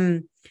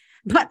 Um,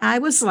 but I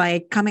was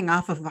like coming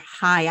off of a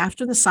high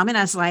after the summit.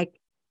 I was like,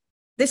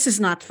 this is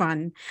not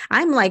fun.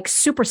 I'm like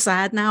super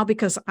sad now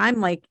because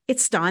I'm like,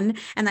 it's done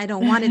and I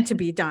don't want it to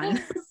be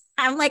done.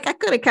 I'm like, I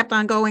could have kept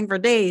on going for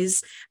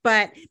days,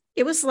 but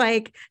it was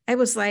like I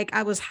was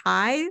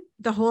high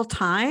the whole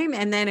time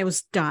and then it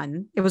was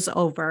done. It was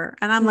over.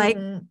 And I'm like,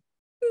 Mhm.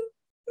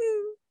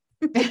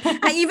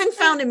 I even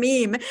found a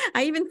meme.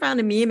 I even found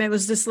a meme. It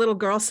was this little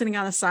girl sitting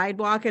on a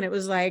sidewalk and it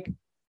was like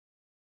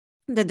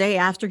the day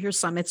after your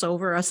summit's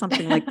over or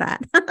something like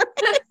that.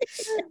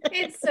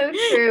 It's so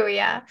true.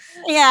 Yeah.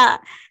 Yeah.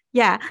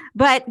 Yeah.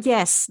 But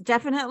yes,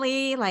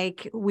 definitely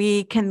like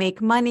we can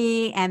make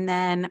money and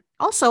then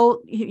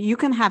also you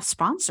can have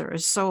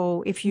sponsors.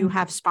 So if you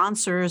have Mhm.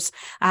 sponsors,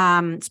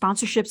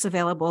 sponsorships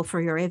available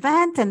for your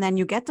event and then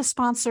you get the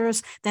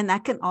sponsors, then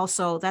that's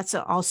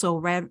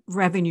also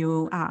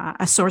revenue,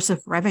 a source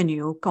of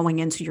revenue going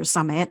into your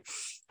summit.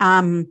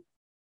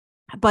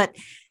 But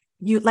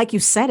like you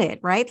said it,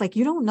 right? Like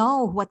you don't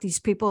know what these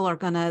people are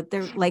gonna,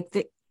 they're like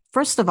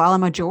first of all, a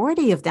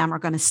majority of them are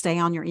going to stay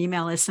on your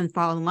email list and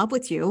fall in love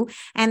with you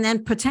and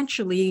then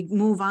potentially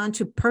move on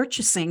to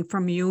purchasing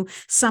from you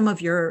some of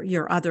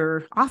your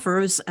other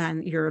offers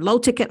and your low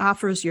ticket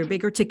offers, your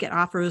bigger ticket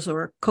offers,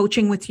 or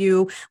coaching with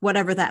you,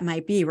 whatever that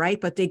might be,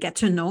 right? But they get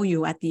to know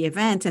you at the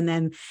event and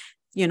then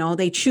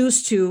they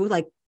choose to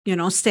like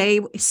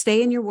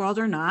stay in your world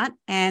or not,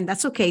 and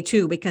that's okay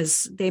too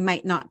because they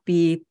might not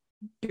be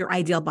your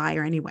ideal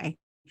buyer anyway.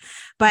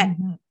 But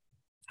Mhm.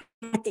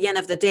 at the end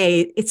of the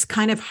day, it's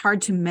kind of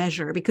hard to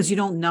measure because you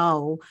don't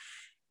know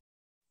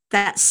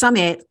that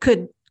summit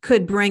could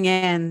bring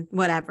in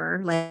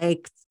whatever,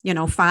 like,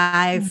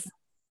 five, Mhm.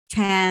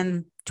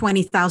 10,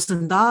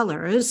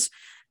 $20,000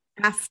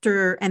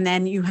 after, and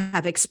then you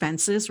have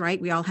expenses,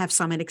 right? We all have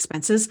summit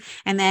expenses.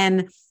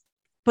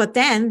 But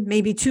then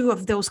maybe two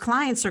of those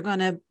clients are going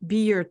to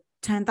be your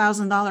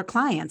 $10,000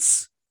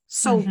 clients.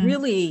 So Mhm.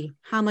 really,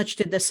 how much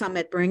did the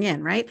summit bring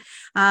in, right?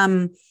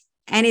 Um,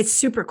 and it's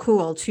super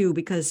cool too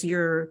because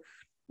your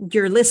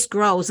list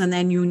grows and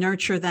then you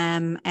nurture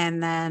them,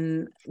 and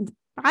then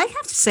I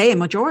have to say a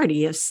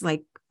majority is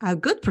like a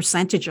good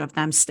percentage of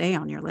them stay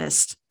on your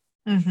list.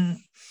 Mhm.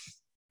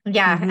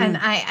 Yeah, and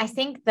Mm-hmm. I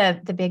think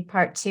the big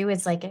part too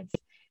is like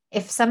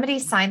if somebody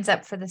signs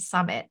up for the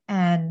summit,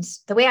 and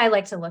the way I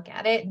like to look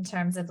at it in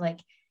terms of like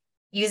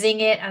using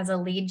it as a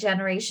lead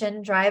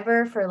generation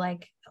driver for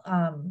like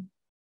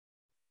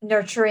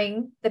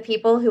nurturing the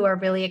people who are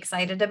really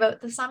excited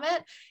about the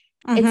summit,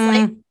 it's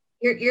like Mm-hmm.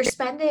 you're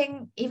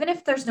spending, even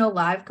if there's no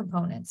live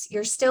components,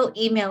 you're still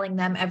emailing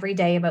them every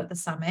day about the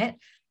summit.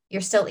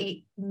 You're still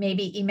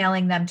maybe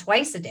emailing them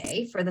twice a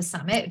day for the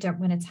summit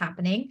when it's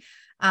happening.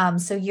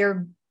 So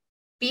you're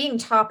being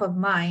top of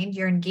mind,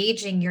 you're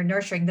engaging, you're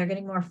nurturing, they're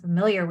getting more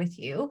familiar with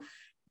you.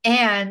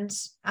 And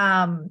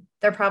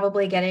they're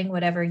probably getting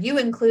whatever you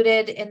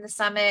included in the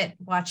summit,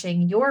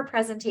 watching your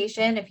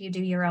presentation if you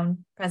do your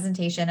own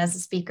presentation as a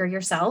speaker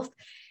yourself,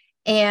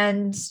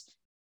 and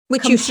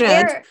Which you should.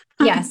 compare,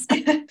 yes.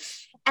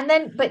 And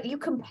then, but you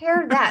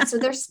compare that. So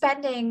they're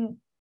spending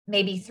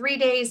maybe 3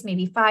 days,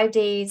 maybe 5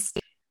 days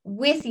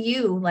with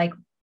you, like,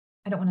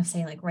 I don't want to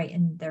say like right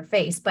in their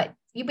face, but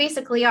you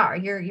basically are.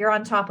 You're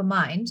on top of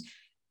mind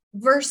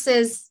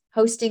versus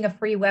hosting a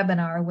free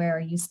webinar where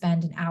you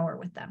spend an hour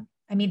with them.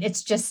 I mean,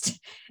 it's just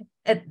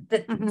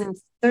Mm-hmm.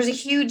 there's a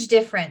huge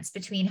difference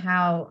between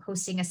how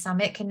hosting a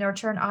summit can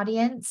nurture an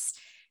audience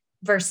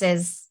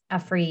versus a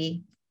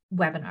free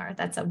webinar.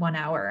 That's a 1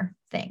 hour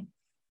thing.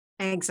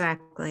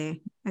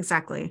 Exactly.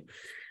 Exactly.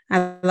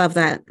 I love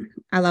that.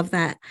 I love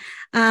that.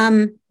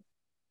 Um,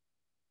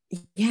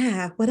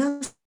 yeah. What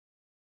else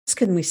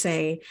can we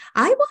say?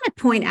 I want to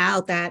point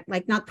out that,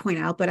 like, not point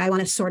out, but I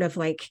want to sort of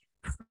like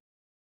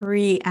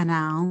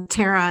pre-announce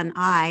Tara and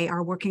I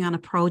are working on a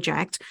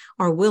project,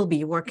 or will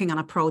be working on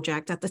a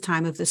project at the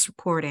time of this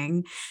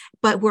recording,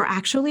 but we're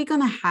actually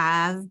going to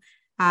have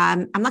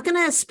I'm not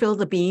going to spill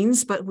the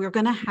beans, but we're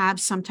going to have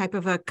some type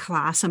of a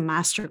class, a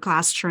master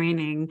class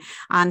training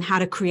on how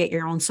to create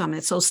your own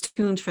summit. So stay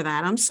tuned for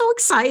that. I'm so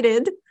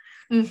excited.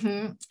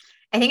 Mm-hmm.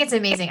 I think it's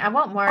amazing. I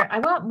want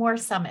more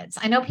summits.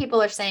 I know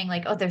people are saying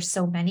like, oh, there's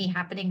so many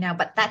happening now,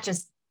 but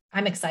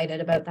I'm excited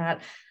about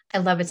that. I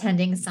love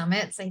attending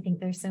summits. I think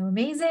they're so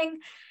amazing.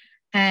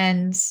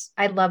 And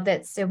I love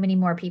that so many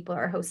more people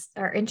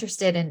are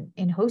interested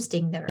in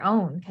hosting their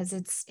own, because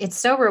it's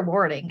so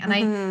rewarding.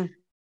 And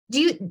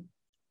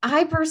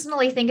I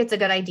personally think it's a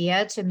good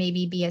idea to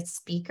maybe be a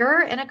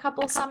speaker in a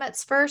couple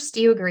summits first.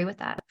 Do you agree with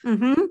that?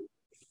 Mm-hmm.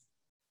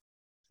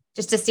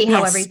 Just to see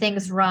how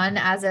everything's run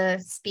as a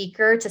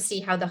speaker, to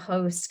see how the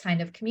host kind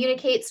of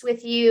communicates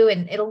with you,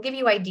 and it'll give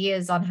you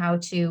ideas on how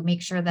to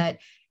make sure that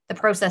the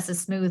process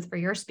is smooth for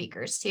your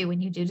speakers too, when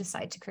you do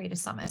decide to create a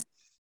summit.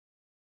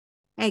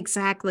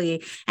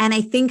 Exactly. And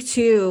I think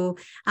too,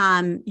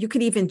 you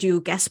could even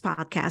do guest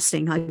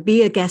podcasting, like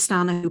be a guest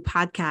on a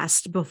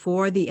podcast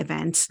before the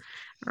event,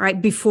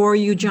 right? Before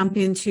you jump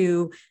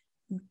into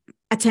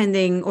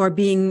attending or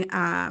being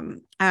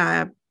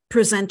a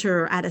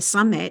presenter at a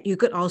summit. You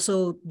could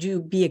also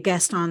be a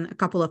guest on a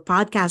couple of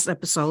podcast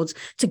episodes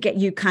to get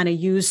you kind of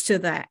used to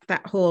that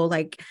whole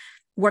like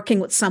working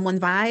with someone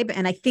vibe.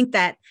 And I think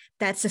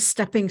that's a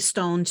stepping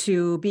stone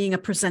to being a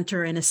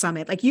presenter in a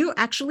summit. Like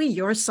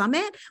your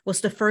summit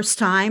was the first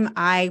time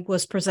I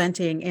was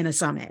presenting in a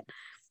summit.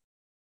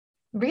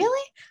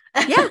 Really?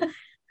 Yeah.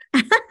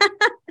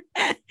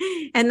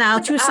 And now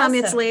That's 2 awesome.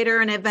 summits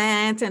later, an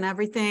event and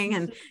everything.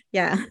 And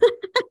yeah.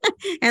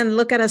 And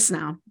look at us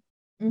now.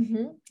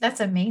 Mm-hmm. That's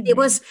amazing.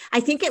 I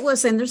think it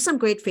was, and there's some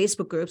great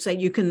Facebook groups that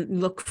you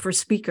can look for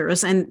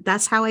speakers. And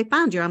that's how I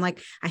found you. I'm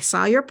like, I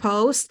saw your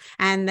post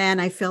and then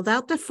I filled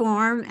out the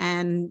form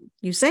and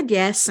you said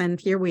yes. And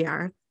here we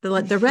are.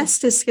 The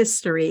rest is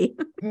history.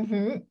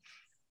 Mm-hmm.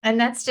 And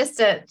that's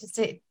just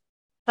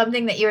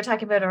something that you were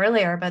talking about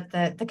earlier, about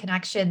the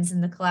connections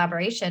and the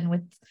collaboration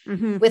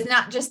with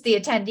not just the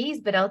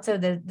attendees, but also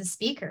the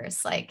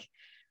speakers. Like,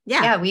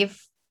 yeah, we've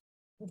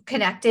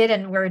connected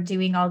and we're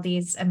doing all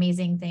these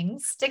amazing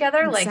things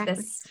together, like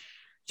this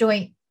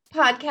joint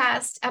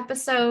podcast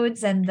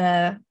episodes and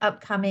the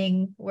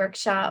upcoming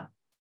workshop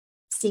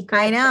secret.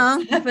 I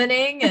know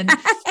happening and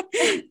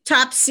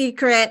top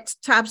secret,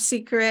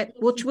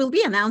 which we'll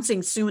be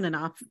announcing soon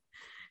enough.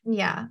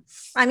 Yeah.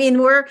 I mean,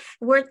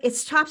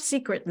 it's top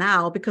secret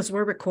now because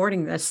we're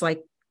recording this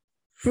like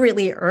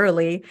really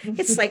early.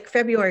 It's like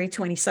February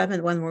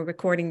 27th when we're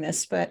recording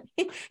this, but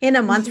in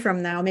a month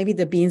from now, maybe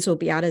the beans will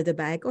be out of the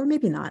bag or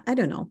maybe not. I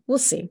don't know. We'll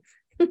see.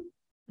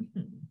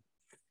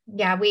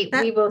 Yeah, we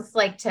both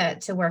like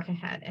to work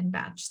ahead and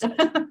batch stuff.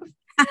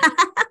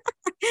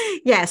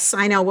 Yes,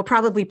 I know. We'll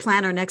probably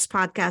plan our next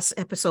podcast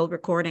episode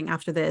recording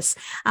after this.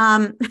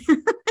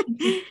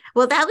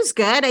 Well, that was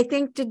good. I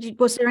think,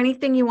 was there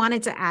anything you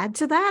wanted to add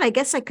to that? I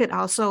guess I could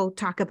also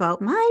talk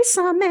about my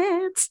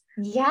summit.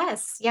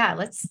 Yes. Yeah.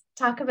 Let's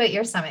talk about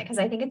your summit, because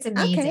I think it's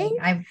amazing.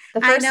 Okay.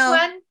 The first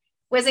one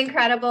was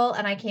incredible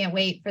and I can't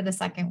wait for the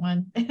second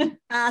one.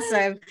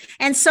 Awesome.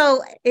 And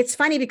so it's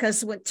funny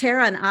because with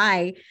Tara and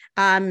I,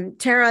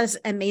 Tara's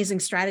amazing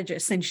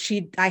strategist, and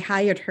I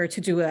hired her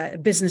to do a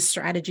business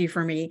strategy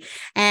for me.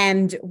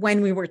 And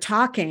when we were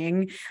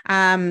talking,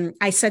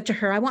 I said to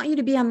her, I want you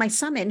to be on my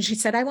summit. And she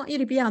said, I want you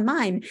to be on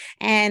mine.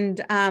 And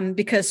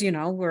because,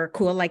 we're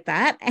cool like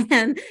that.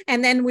 And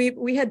then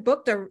we had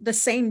booked the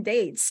same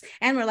dates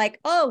and we're like,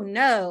 oh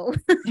no.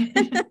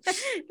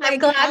 I'm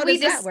glad we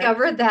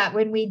discovered that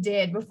when we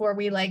did, before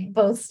we like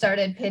both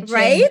started pitching.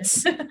 Right?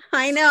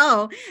 I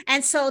know.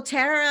 And so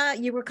Tara,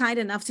 you were kind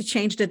enough to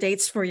change the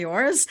dates for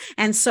yours.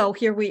 And so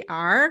here we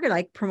are,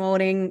 like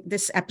promoting.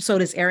 This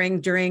episode is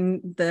airing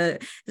during the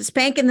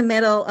spank in the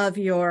middle of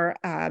your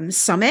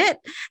summit.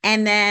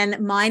 And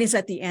then mine is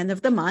at the end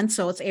of the month.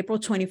 So it's April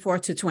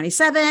 24th to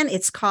 27.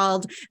 It's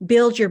called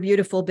Build Your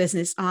Beautiful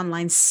Business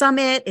Online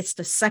Summit. It's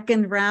the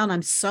second round.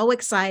 I'm so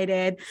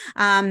excited.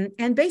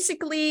 And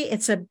basically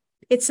it's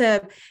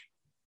a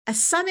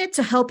summit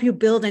to help you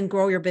build and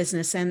grow your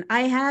business. And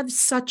I have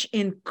such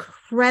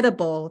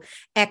incredible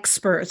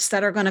experts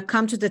that are going to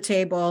come to the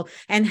table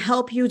and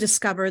help you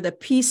discover the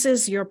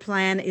pieces your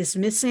plan is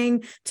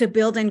missing to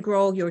build and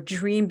grow your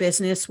dream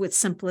business with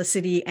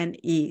simplicity and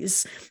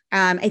ease.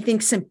 I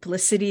think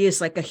simplicity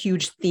is like a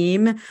huge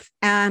theme.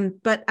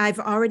 But I've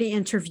already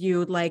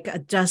interviewed like a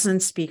dozen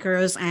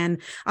speakers and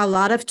a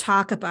lot of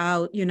talk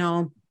about,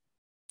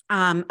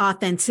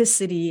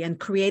 authenticity and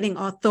creating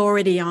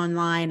authority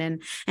online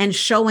and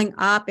showing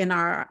up in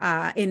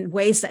our in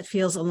ways that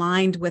feels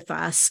aligned with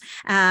us.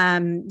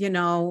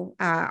 Audio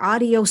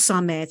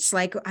summits,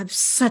 like I have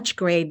such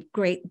great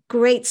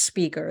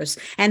speakers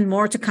and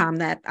more to come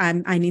that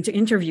I need to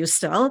interview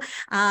still.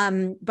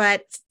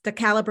 But the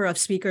caliber of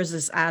speakers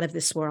is out of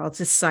this world.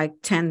 It's like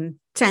 10.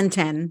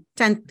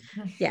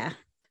 Yeah.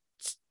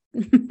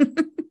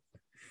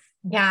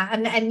 Yeah.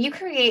 And you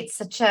create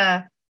such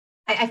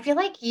I feel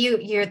like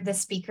you're the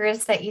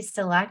speakers that you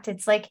select.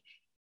 It's like,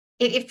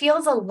 it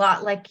feels a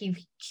lot like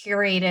you've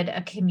curated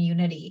a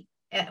community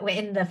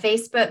in the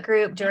Facebook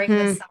group during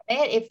the summit.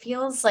 It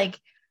feels like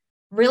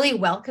really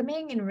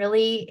welcoming and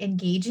really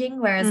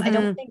engaging. Whereas I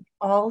don't think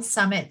all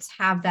summits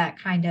have that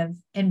kind of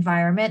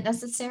environment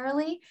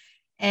necessarily.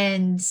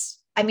 And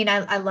I mean,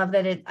 I love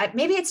that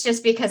maybe it's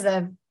just because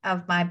of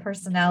my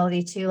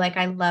personality too. Like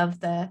I love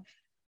the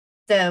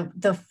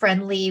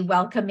friendly,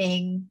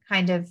 welcoming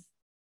kind of,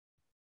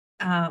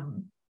 so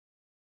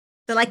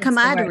like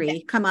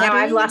camaraderie. Now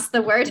I've lost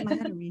the word.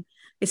 Camaraderie.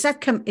 Is that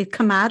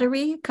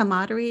camaraderie?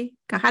 Camaraderie?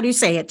 How do you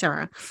say it,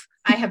 Tara?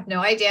 I have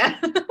no idea.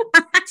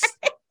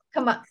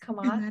 Come on.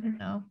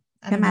 No.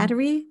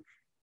 Camaraderie?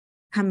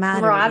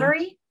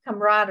 Camaraderie.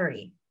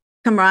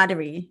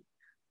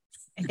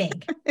 I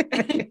think.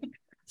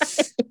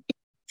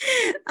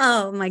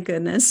 Oh my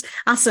goodness.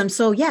 Awesome.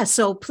 So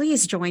so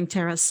please join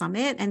Tara's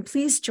summit and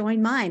please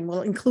join mine.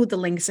 We'll include the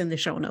links in the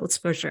show notes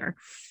for sure.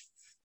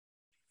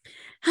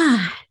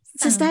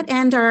 Does that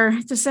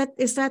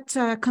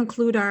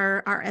conclude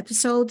our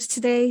episode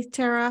today,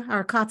 Tara?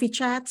 Our coffee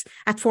chat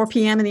at 4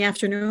 p.m. in the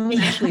afternoon?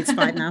 Yeah. Actually, it's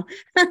 5 now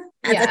at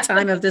the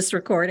time of this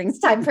recording. It's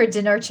time for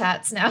dinner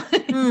chats now.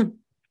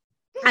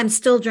 I'm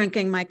still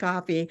drinking my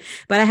coffee,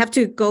 but I have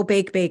to go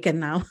bake bacon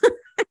now.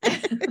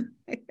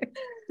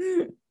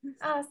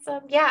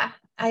 Awesome. Yeah,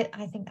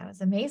 I think that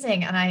was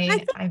amazing. And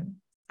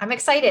I'm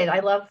excited. I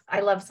love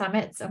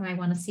summits and I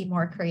want to see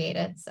more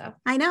created. So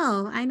I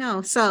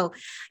know. So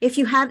if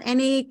you have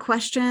any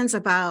questions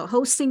about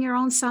hosting your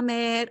own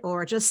summit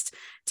or just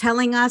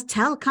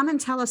come and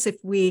tell us if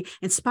we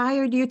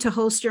inspired you to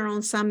host your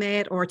own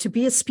summit or to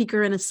be a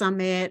speaker in a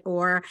summit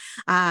or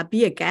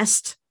be a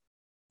guest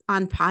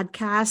on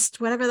podcast,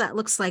 whatever that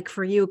looks like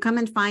for you. Come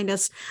and find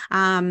us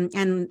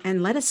and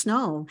let us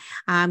know.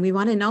 We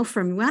want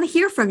to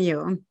hear from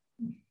you.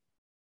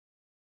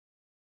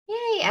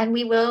 Yay. And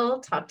we will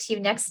talk to you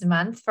next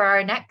month for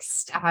our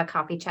next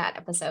coffee chat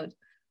episode.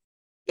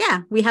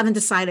 Yeah, we haven't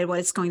decided what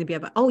it's going to be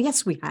about. Oh,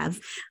 yes, we have.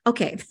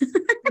 Okay.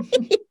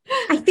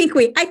 I think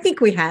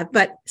we have,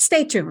 but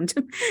stay tuned.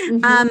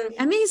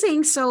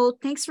 Amazing. So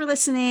thanks for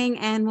listening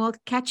and we'll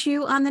catch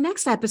you on the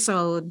next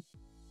episode.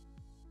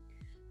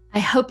 I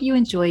hope you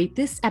enjoyed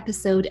this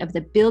episode of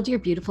the Build Your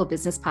Beautiful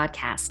Business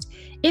podcast.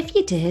 If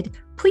you did,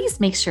 please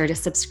make sure to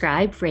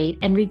subscribe, rate,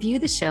 and review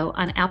the show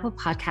on Apple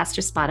Podcasts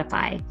or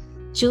Spotify.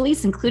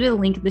 Julie's included a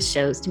link in the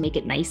shows to make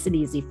it nice and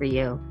easy for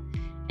you.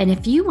 And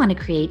if you want to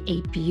create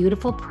a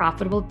beautiful,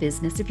 profitable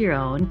business of your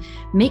own,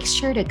 make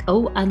sure to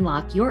go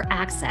unlock your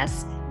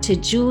access to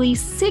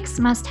Julie's 6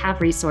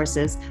 must-have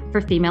resources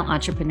for female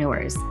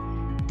entrepreneurs.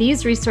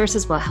 These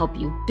resources will help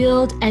you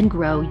build and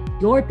grow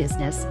your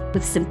business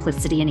with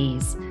simplicity and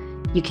ease.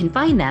 You can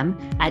find them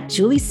at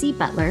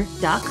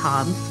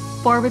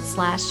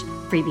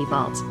juliecbutler.com/freebie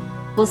vault.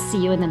 We'll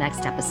see you in the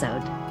next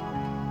episode.